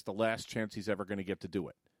 because that's the last chance he's ever going to get to do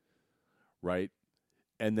it, right?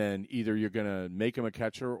 And then either you're going to make him a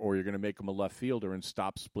catcher or you're going to make him a left fielder and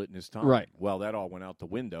stop splitting his time. Right. Well, that all went out the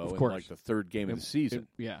window in like the 3rd game of the season.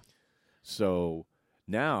 Yeah. So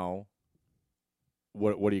now,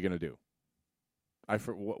 what are you going to do?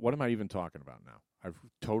 What am I even talking about now? I've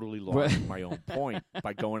totally lost my own point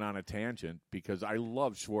by going on a tangent, because I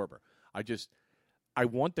love Schwarber. I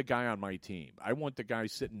want the guy on my team. I want the guy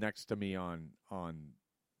sitting next to me on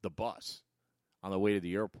the bus on the way to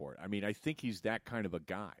the airport. I mean, I think he's that kind of a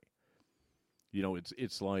guy. You know,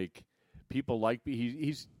 it's like people like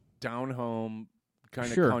he's down home,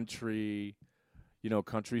 kind of country,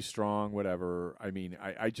 country strong, whatever. I mean,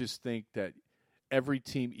 I just think that every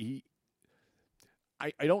team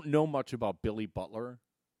I don't know much about Billy Butler,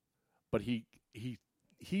 but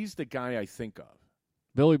he's the guy I think of.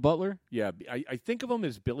 Billy Butler? Yeah, I think of him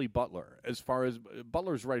as Billy Butler, as far as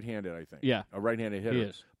Butler's right-handed, I think. Yeah. A right-handed hitter. He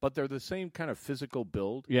is. But they're the same kind of physical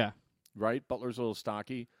build. Yeah. Right? Butler's a little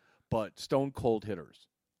stocky, but stone-cold hitters.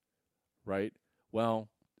 Right? Well,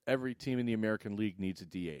 every team in the American League needs a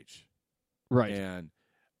DH. Right. And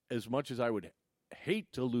as much as I would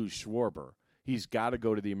hate to lose Schwarber, he's got to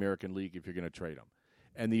go to the American League if you're going to trade him.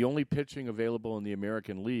 And the only pitching available in the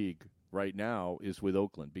American League right now is with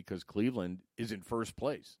Oakland, because Cleveland is in first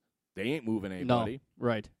place. They ain't moving anybody. No.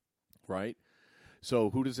 Right. Right? So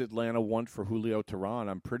who does Atlanta want for Julio Teheran?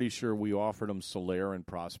 I'm pretty sure we offered them Soler and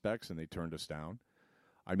prospects, and they turned us down.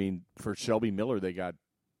 I mean, for Shelby Miller, they got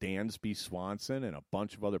Dansby Swanson and a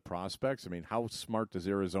bunch of other prospects. I mean, how smart does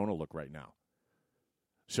Arizona look right now?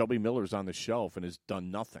 Shelby Miller's on the shelf and has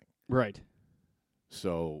done nothing. Right.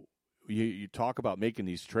 So you talk about making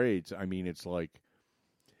these trades. I mean, it's like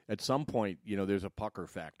at some point, there's a pucker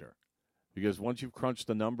factor. Because once you've crunched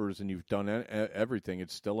the numbers and you've done everything,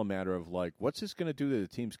 it's still a matter of, like, what's this going to do to the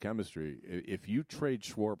team's chemistry if you trade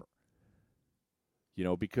Schwarber?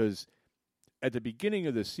 Because at the beginning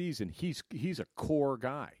of the season, he's a core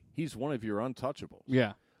guy. He's one of your untouchables.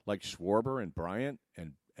 Yeah. Like Schwarber and Bryant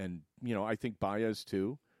and I think Baez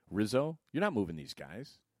too. Rizzo, you're not moving these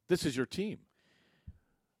guys. This is your team.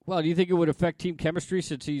 Well, do you think it would affect team chemistry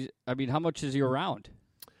since how much is he around?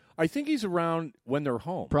 I think he's around when they're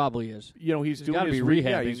home. Probably is. He's doing his rehabbing.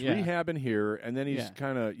 Yeah, he's rehabbing here, and then he's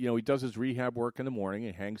kind of, he does his rehab work in the morning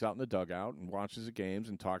and hangs out in the dugout and watches the games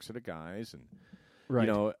and talks to the guys. And,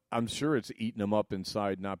 right. I'm sure it's eating him up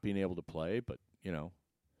inside not being able to play, but,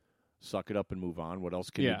 suck it up and move on. What else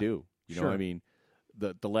can you do? You know what I mean?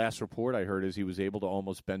 The last report I heard is he was able to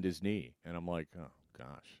almost bend his knee. And I'm like, oh,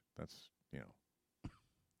 gosh, that's,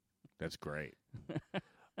 that's great.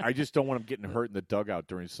 I just don't want him getting hurt in the dugout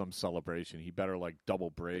during some celebration. He better double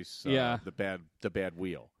brace the bad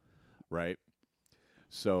wheel, right?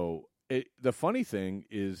 So the funny thing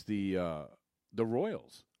is the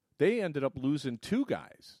Royals. They ended up losing 2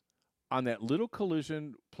 guys on that little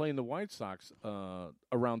collision playing the White Sox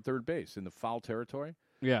around third base in the foul territory.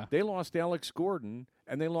 Yeah, they lost Alex Gordon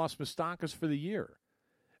and they lost Moustakas for the year,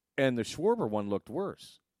 and the Schwarber one looked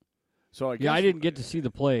worse. So I guess I didn't get to see the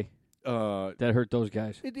play. That hurt those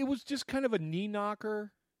guys. It was just kind of a knee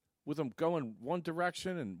knocker with them going one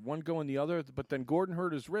direction and one going the other. But then Gordon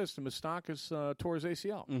hurt his wrist and Moustakas tore his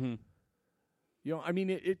ACL. Mm-hmm.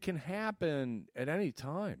 It can happen at any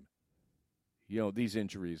time, these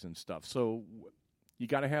injuries and stuff. So you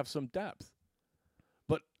got to have some depth.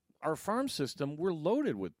 But our farm system, we're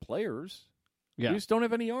loaded with players. Yeah. We just don't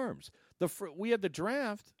have any arms. We had the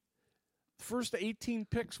draft. First 18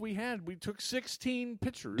 picks we had, we took 16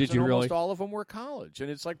 pitchers. Did you and almost really? all of them were college. And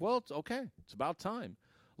it's like, well, it's okay. It's about time.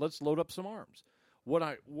 Let's load up some arms.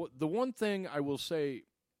 The one thing I will say,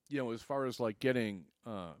 as far as like getting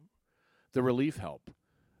the relief help,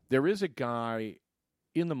 there is a guy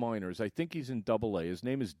in the minors. I think he's in Double-A. His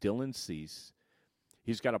name is Dylan Cease.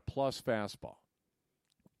 He's got a plus fastball,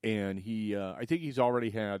 and I think he's already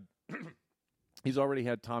had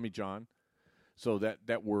Tommy John. So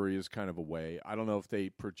that worry is kind of away. I don't know if they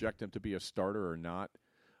project him to be a starter or not,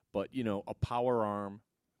 but a power arm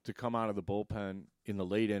to come out of the bullpen in the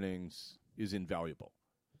late innings is invaluable.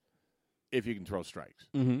 If you can throw strikes,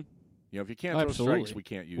 mm-hmm. If you can't throw strikes, we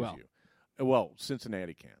can't use you. Well,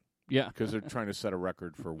 Cincinnati can, because they're trying to set a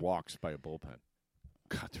record for walks by a bullpen.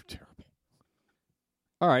 God, they're terrible.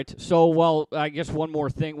 All right, so I guess one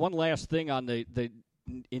last thing on the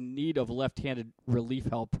in need of left-handed relief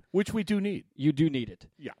help, which we do need. You do need it.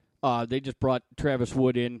 Yeah. They just brought Travis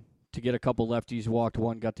Wood in to get a couple lefties, walked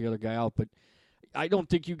one, got the other guy out, but I don't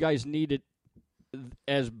think you guys need it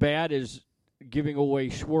as bad as giving away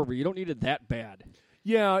Schwarber. You don't need it that bad.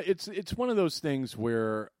 Yeah, it's one of those things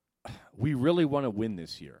where we really want to win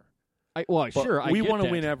this year. We want to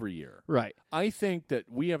win every year. Right. I think that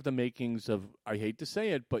we have the makings of, I hate to say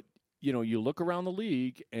it, but you look around the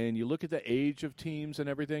league and you look at the age of teams and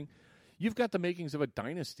everything, you've got the makings of a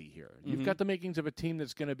dynasty here. Mm-hmm. You've got the makings of a team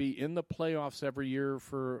that's going to be in the playoffs every year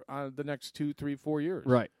for the next 2, 3, 4 years.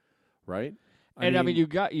 Right. Right? I mean you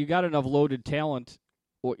got enough loaded talent,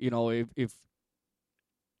 if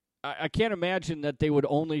I can't imagine that they would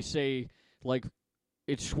only say like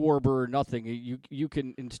it's Schwarber or nothing. You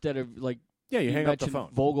can, instead of like you hang up the phone.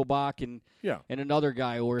 Vogelbach and another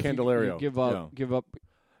guy, or if Candelario. You give up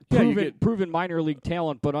Yeah, proven minor league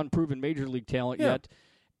talent, but unproven major league talent yet.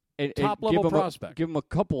 And top-level prospect. Give them a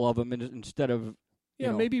couple of them instead of...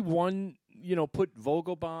 maybe one, put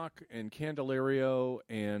Vogelbach and Candelario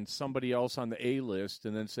and somebody else on the A list,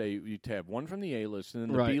 and then say you'd have one from the A list, and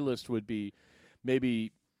then the B list would be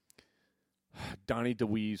maybe Donnie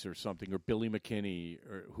DeWeese or something, or Billy McKinney,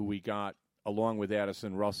 or who we got along with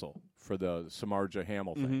Addison Russell for the Samardzija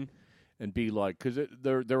Hamill thing. Mm-hmm. And be like, because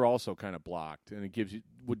they're also kind of blocked, and it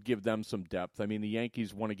would give them some depth. I mean, the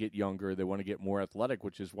Yankees want to get younger, they want to get more athletic,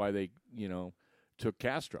 which is why they took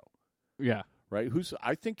Castro. Yeah, right.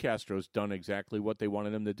 I think Castro's done exactly what they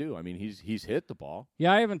wanted him to do. I mean, he's hit the ball.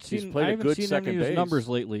 Yeah, I haven't seen any of his base numbers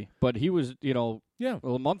lately, but he was a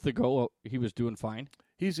month ago he was doing fine.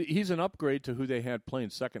 He's an upgrade to who they had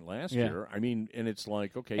playing second last year. I mean, and it's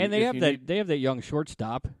like, okay, and they have that young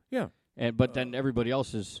shortstop. Yeah, but then everybody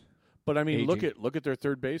else is. But I mean, aging. look at their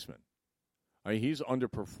third baseman. I mean, he's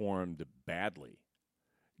underperformed badly,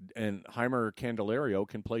 and Heimer Candelario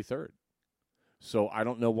can play third. So I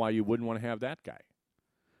don't know why you wouldn't want to have that guy.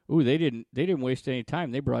 Ooh, they didn't waste any time.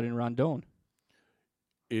 They brought in Rondon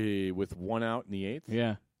with one out in the eighth.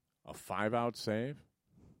 Yeah, a 5-out save.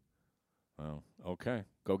 Oh, okay.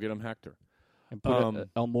 Go get him Hector. And put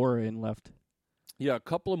Almora in left. Yeah, a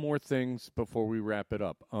couple of more things before we wrap it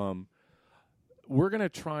up. We're going to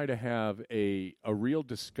try to have a real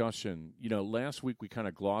discussion. Last week we kind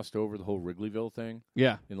of glossed over the whole Wrigleyville thing.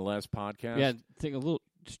 Yeah. In the last podcast. Yeah,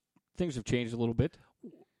 things have changed a little bit.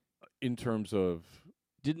 In terms of...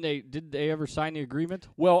 Did they ever sign the agreement?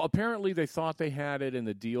 Well, apparently they thought they had it and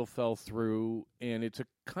the deal fell through, and it's a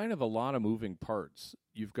kind of a lot of moving parts.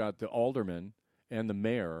 You've got the alderman and the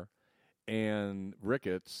mayor and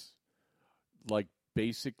Ricketts, like,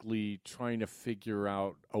 basically trying to figure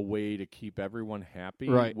out a way to keep everyone happy,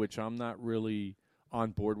 which I'm not really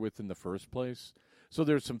on board with in the first place. So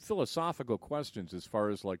there's some philosophical questions as far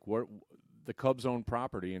as like what the Cubs own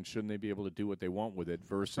property and shouldn't they be able to do what they want with it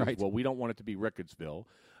versus, well, we don't want it to be Rickettsville,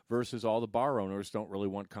 versus all the bar owners don't really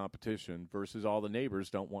want competition, versus all the neighbors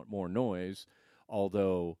don't want more noise,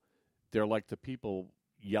 although they're like the people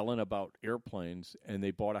yelling about airplanes and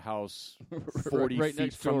they bought a house 40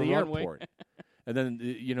 feet from the airport. And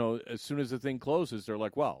then, as soon as the thing closes, they're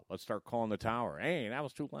like, well, let's start calling the tower. Hey, that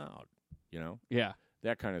was too loud, Yeah.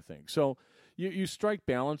 That kind of thing. So you strike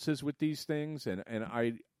balances with these things, and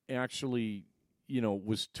I actually,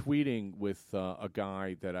 was tweeting with a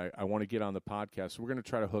guy that I want to get on the podcast. So we're going to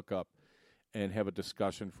try to hook up and have a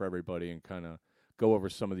discussion for everybody and kind of go over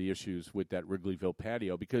some of the issues with that Wrigleyville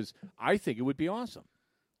patio, because I think it would be awesome.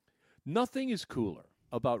 Nothing is cooler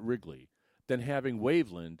about Wrigley than having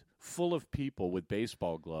Waveland full of people with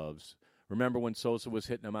baseball gloves. Remember when Sosa was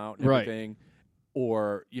hitting them out and everything?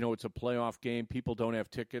 or, it's a playoff game. People don't have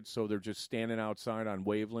tickets, so they're just standing outside on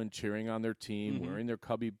Waveland cheering on their team, wearing their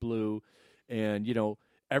Cubby blue, and,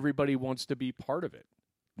 everybody wants to be part of it.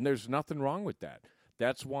 And there's nothing wrong with that.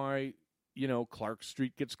 That's why, Clark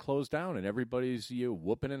Street gets closed down and everybody's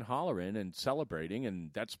whooping and hollering and celebrating,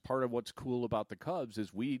 and that's part of what's cool about the Cubs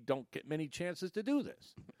is we don't get many chances to do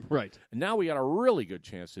this. Right. And now we got a really good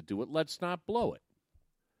chance to do it. Let's not blow it.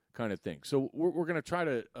 Kind of thing. So we're going to try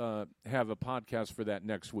to have a podcast for that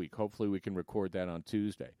next week. Hopefully we can record that on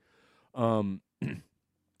Tuesday.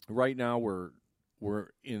 Right now we're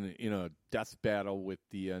in a death battle with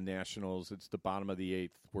the Nationals. It's the bottom of the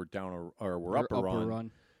 8th. We're down we're up a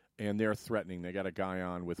run, and they're threatening. They got a guy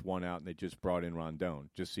on with one out, and they just brought in Rondon.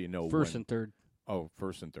 Just so you know, first and third. Oh,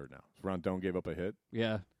 first and third now. Rondon gave up a hit.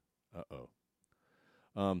 Yeah.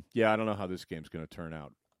 Yeah, I don't know how this game's going to turn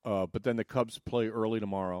out. But then the Cubs play early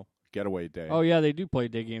tomorrow, getaway day. Oh, yeah, they do play a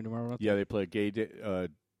day game tomorrow. Yeah, they play a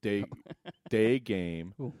day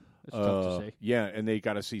game. Ooh, that's tough to say. Yeah, and they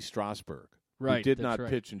got to see Strasburg, right, who did not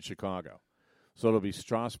pitch in Chicago. So it'll be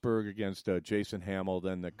Strasburg against Jason Hamill.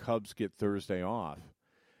 Then the Cubs get Thursday off.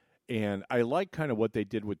 And I like kind of what they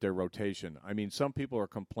did with their rotation. I mean, some people are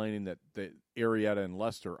complaining that Arrieta and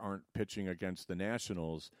Lester aren't pitching against the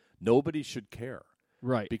Nationals. Nobody should care.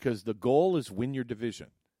 Right. Because the goal is win your division.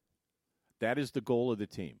 That is the goal of the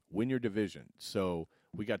team. Win your division. So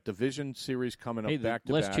we got division series coming up back to back.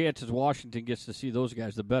 The less chances Washington gets to see those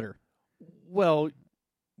guys, the better. Well,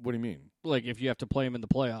 what do you mean? Like if you have to play them in the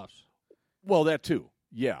playoffs. Well, that too.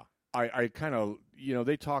 Yeah. I kind of,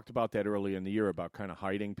 they talked about that early in the year about kind of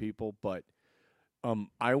hiding people, but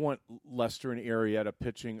I want Lester and Arrieta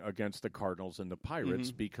pitching against the Cardinals and the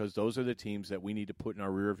Pirates because those are the teams that we need to put in our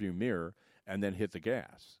rearview mirror and then hit the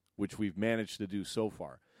gas, which we've managed to do so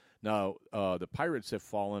far. Now, the Pirates have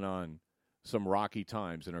fallen on some rocky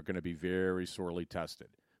times and are going to be very sorely tested.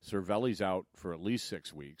 Cervelli's out for at least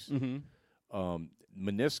 6 weeks.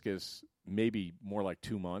 Meniscus, maybe more like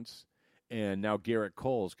 2 months. And now Garrett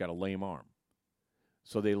Cole's got a lame arm.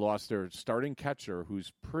 So they lost their starting catcher,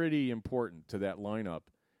 who's pretty important to that lineup,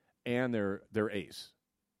 and their ace.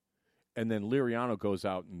 And then Liriano goes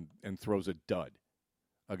out and throws a dud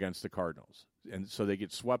against the Cardinals. And so they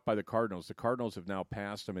get swept by the Cardinals. The Cardinals have now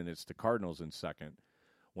passed them, and it's the Cardinals in second,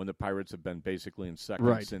 when the Pirates have been basically in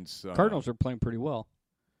second since. Cardinals are playing pretty well.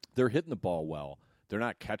 They're hitting the ball well. They're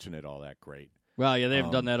not catching it all that great. Well, yeah, they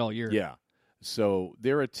haven't done that all year. Yeah. So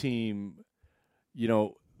they're a team,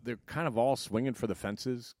 they're kind of all swinging for the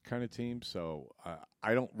fences kind of team. So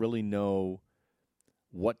I don't really know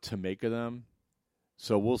what to make of them.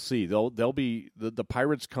 So we'll see. They'll be the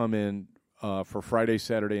Pirates come in for Friday,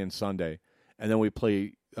 Saturday, and Sunday, and then we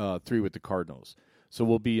play 3 with the Cardinals. So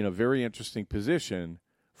we'll be in a very interesting position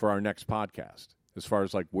for our next podcast as far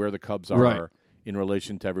as like where the Cubs are in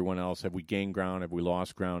relation to everyone else. Have we gained ground? Have we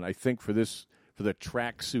lost ground? I think for the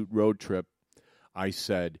tracksuit road trip, I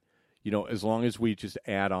said, as long as we just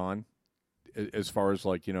add on as far as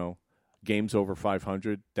like, games over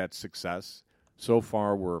 500, that's success. So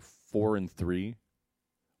far, we're 4-3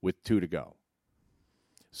 with 2 to go.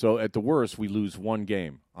 So at the worst, we lose 1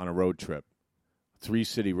 game on a road trip,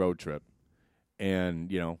 3-city road trip.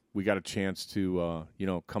 And, we got a chance to,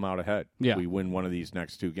 come out ahead. Yeah. We win one of these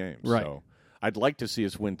next 2 games. Right. So I'd like to see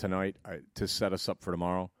us win tonight to set us up for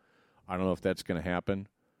tomorrow. I don't know if that's going to happen.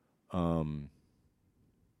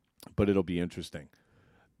 But it'll be interesting.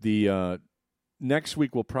 The next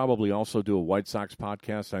week we'll probably also do a White Sox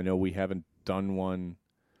podcast. I know we haven't done one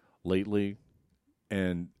lately,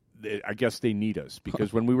 and I guess they need us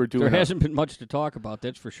because when we were doing there hasn't been much to talk about,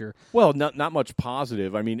 that's for sure. Well, not much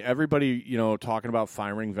positive. I mean, everybody, talking about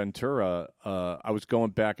firing Ventura. I was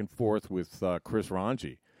going back and forth with Chris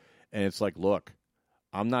Ranji, and it's like, look,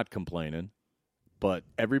 I'm not complaining. But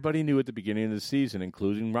everybody knew at the beginning of the season,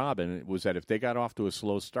 including Robin, was that if they got off to a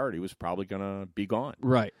slow start, he was probably going to be gone.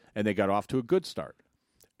 Right. And they got off to a good start.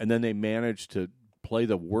 And then they managed to play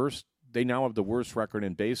the worst. They now have the worst record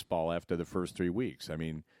in baseball after the first 3 weeks. I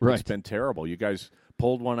mean, It's been terrible. You guys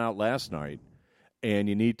pulled one out last night, and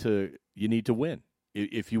you need to win.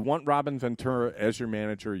 If you want Robin Ventura as your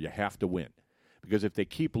manager, you have to win. Because if they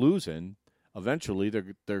keep losing, eventually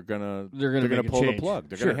they're gonna pull the plug.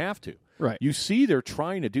 They're gonna have to. Right. You see, they're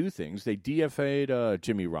trying to do things. They DFA'd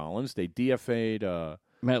Jimmy Rollins. They DFA'd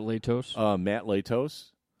Matt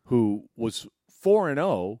Latos, who was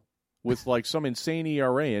 4-0 with like some insane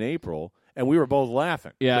ERA in April, and we were both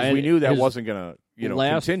laughing. Yeah, we knew that wasn't gonna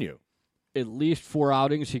continue. At least 4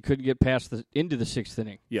 outings, he couldn't get past into the 6th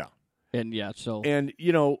inning. Yeah, and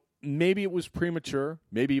maybe it was premature.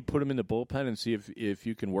 Maybe you put him in the bullpen and see if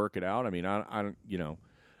you can work it out. I mean, I don't.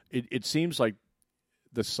 It seems like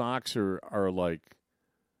the Sox are like,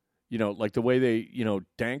 like the way they,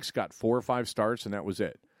 Danks got 4 or 5 starts and that was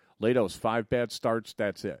it. Lato's 5 bad starts,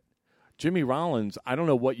 that's it. Jimmy Rollins, I don't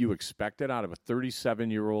know what you expected out of a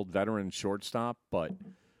 37-year-old veteran shortstop, but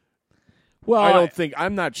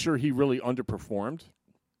I'm not sure he really underperformed.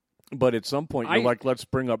 But at some point, you're like, let's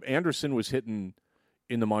bring up Anderson was hitting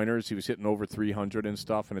in the minors. He was hitting over 300 and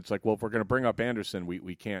stuff. And it's like, well, if we're going to bring up Anderson,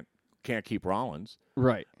 we can't keep Rollins.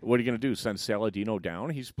 Right. What are you going to do? Send Saladino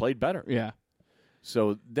down? He's played better. Yeah.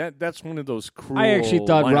 So that's one of those cruel. I actually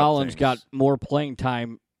thought Rollins things. got more playing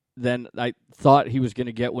time than I thought he was going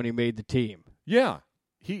to get when he made the team. Yeah.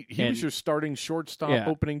 He was your starting shortstop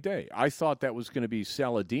opening day. I thought that was going to be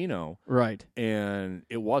Saladino. Right. And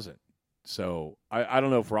it wasn't. So I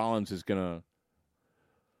don't know if Rollins is going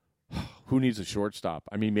to – who needs a shortstop?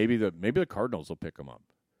 I mean, maybe the Cardinals will pick him up.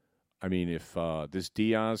 I mean, if this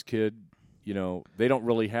Diaz kid, they don't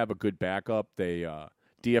really have a good backup. They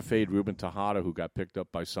DFA'd Ruben Tejada, who got picked up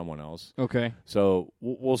by someone else. Okay. So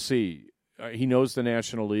we'll see. He knows the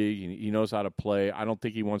National League. He knows how to play. I don't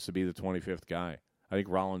think he wants to be the 25th guy. I think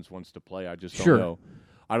Rollins wants to play. I just don't know.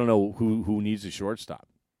 I don't know who needs a shortstop.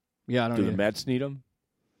 Yeah, I don't Do either. the Mets need him?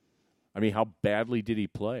 I mean, how badly did he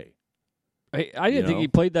play? I didn't think he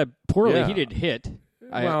played that poorly. Yeah. He didn't hit.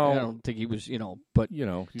 I don't think he was, but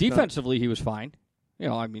defensively he was fine.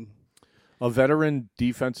 I mean, a veteran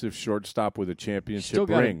defensive shortstop with a championship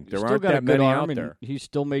ring. There aren't that good many arm out there. He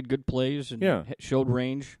still made good plays and showed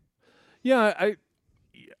range. Yeah,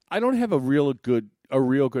 I don't have a real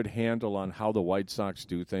good handle on how the White Sox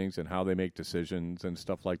do things and how they make decisions and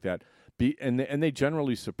stuff like that. And they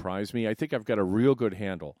generally surprise me. I think I've got a real good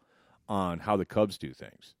handle on how the Cubs do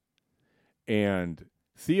things. And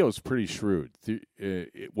Theo's pretty shrewd.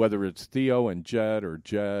 Whether it's Theo and Jed or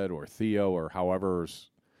Theo or however,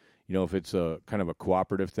 if it's a kind of a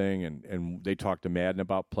cooperative thing and they talk to Madden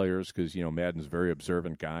about players because, Madden's a very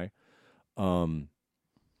observant guy. The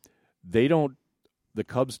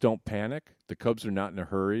Cubs don't panic. The Cubs are not in a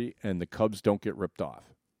hurry, and the Cubs don't get ripped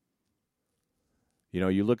off.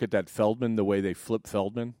 You look at that Feldman, the way they flipped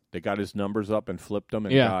Feldman. They got his numbers up and flipped them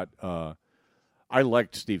and got I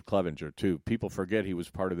liked Steve Clevenger, too. People forget he was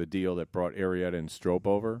part of the deal that brought Arrieta and Strope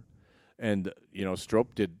over. And,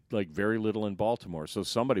 Strope did, very little in Baltimore, so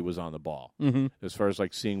somebody was on the ball as far as,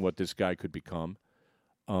 seeing what this guy could become.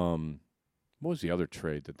 What was the other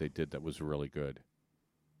trade that they did that was really good?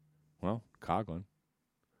 Well, Coghlan.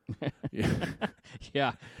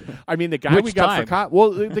 Yeah. I mean, the guy we got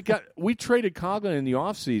for we traded Coghlan in the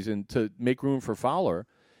offseason to make room for Fowler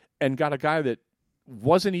and got a guy that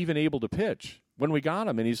wasn't even able to pitch when we got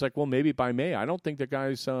him. And he's like, well, maybe by May. I don't think the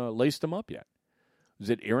guy's laced him up yet. Is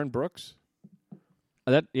it Aaron Brooks?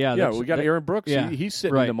 We got Aaron Brooks. Yeah, he's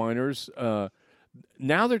sitting in the minors.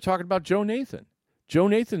 Now they're talking about Joe Nathan. Joe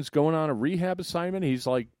Nathan's going on a rehab assignment. He's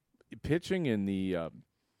pitching in the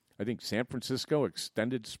I think San Francisco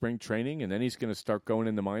extended spring training, and then he's going to start going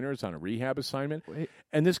in the minors on a rehab assignment.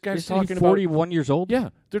 And this guy's talking about 41 years old. Yeah,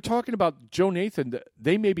 they're talking about Joe Nathan.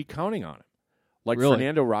 They may be counting on him, like really?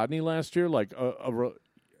 Fernando Rodney last year.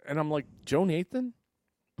 And I'm like, Joe Nathan.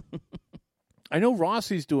 I know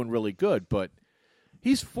Rossi's doing really good, but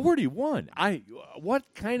he's 41. What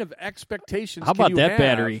kind of expectations? How about can you that have?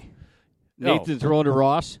 battery? Nathan throwing to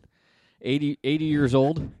Ross, 80 years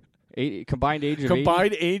old. Combined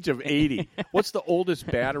age of 80. What's the oldest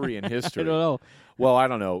battery in history? I don't know. Well, I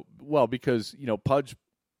don't know. Well, because, Pudge,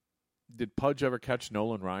 did Pudge ever catch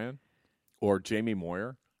Nolan Ryan or Jamie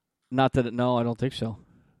Moyer? No, I don't think so.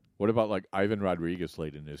 What about Ivan Rodriguez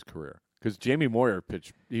late in his career? Because Jamie Moyer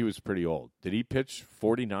pitched, he was pretty old. Did he pitch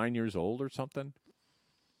 49 years old or something?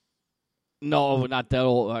 No, not that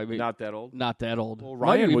old. I mean, not that old? Not that old. Well,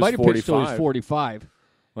 Ryan was might have 45. pitched till he was 45.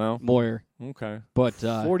 Well, Moyer. Okay. But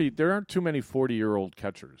 40. There aren't too many 40-year-old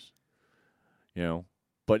catchers.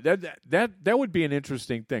 But that would be an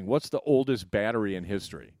interesting thing. What's the oldest battery in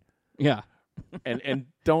history? Yeah. and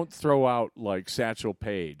don't throw out Satchel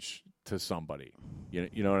Paige to somebody.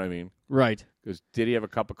 You know what I mean? Right. Because did he have a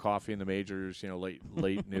cup of coffee in the majors? Late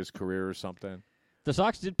in his career or something. The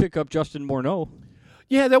Sox did pick up Justin Morneau.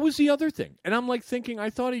 Yeah, that was the other thing. And I'm thinking, I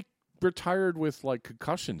thought he retired with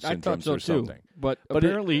concussion symptoms or something. But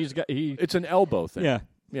apparently it's an elbow thing. Yeah.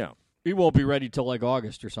 Yeah. He won't be ready till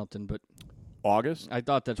August or something, but August? I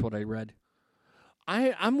thought that's what I read.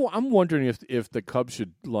 I'm wondering if the Cubs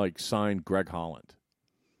should sign Greg Holland.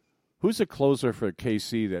 Who's the closer for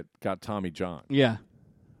KC that got Tommy John? Yeah.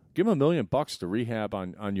 Give him $1 million to rehab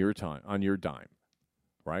on your dime.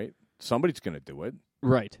 Right? Somebody's going to do it.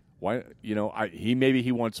 Right. Why? Maybe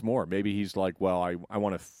he wants more. Maybe he's I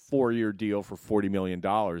want a 4-year deal for $40 million.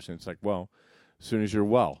 And it's well, As soon as you're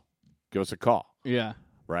well, give us a call. Yeah.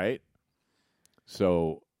 Right?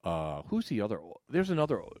 So, who's the other? There's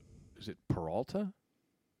another. Is it Peralta?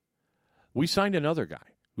 We signed another guy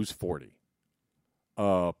who's 40.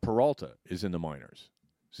 Peralta is in the minors.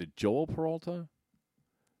 Is it Joel Peralta?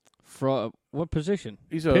 From what position?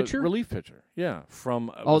 He's a pitcher? relief pitcher. Yeah,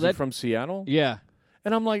 from from Seattle. Yeah.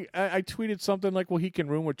 And I'm like, I tweeted something like, well, he can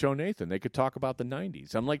room with Joe Nathan. They could talk about the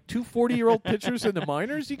 90s. I'm like, 2 40-year-old pitchers in the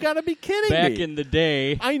minors? You got to be kidding me. Back in the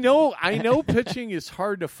day. I know pitching is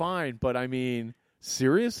hard to find, but I mean,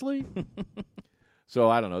 seriously? So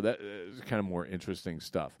I don't know. That is kind of more interesting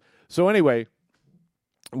stuff. So anyway,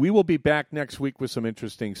 we will be back next week with some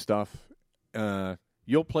interesting stuff.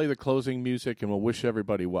 You'll play the closing music, and we'll wish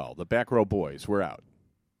everybody well. The Back Row Boys, we're out.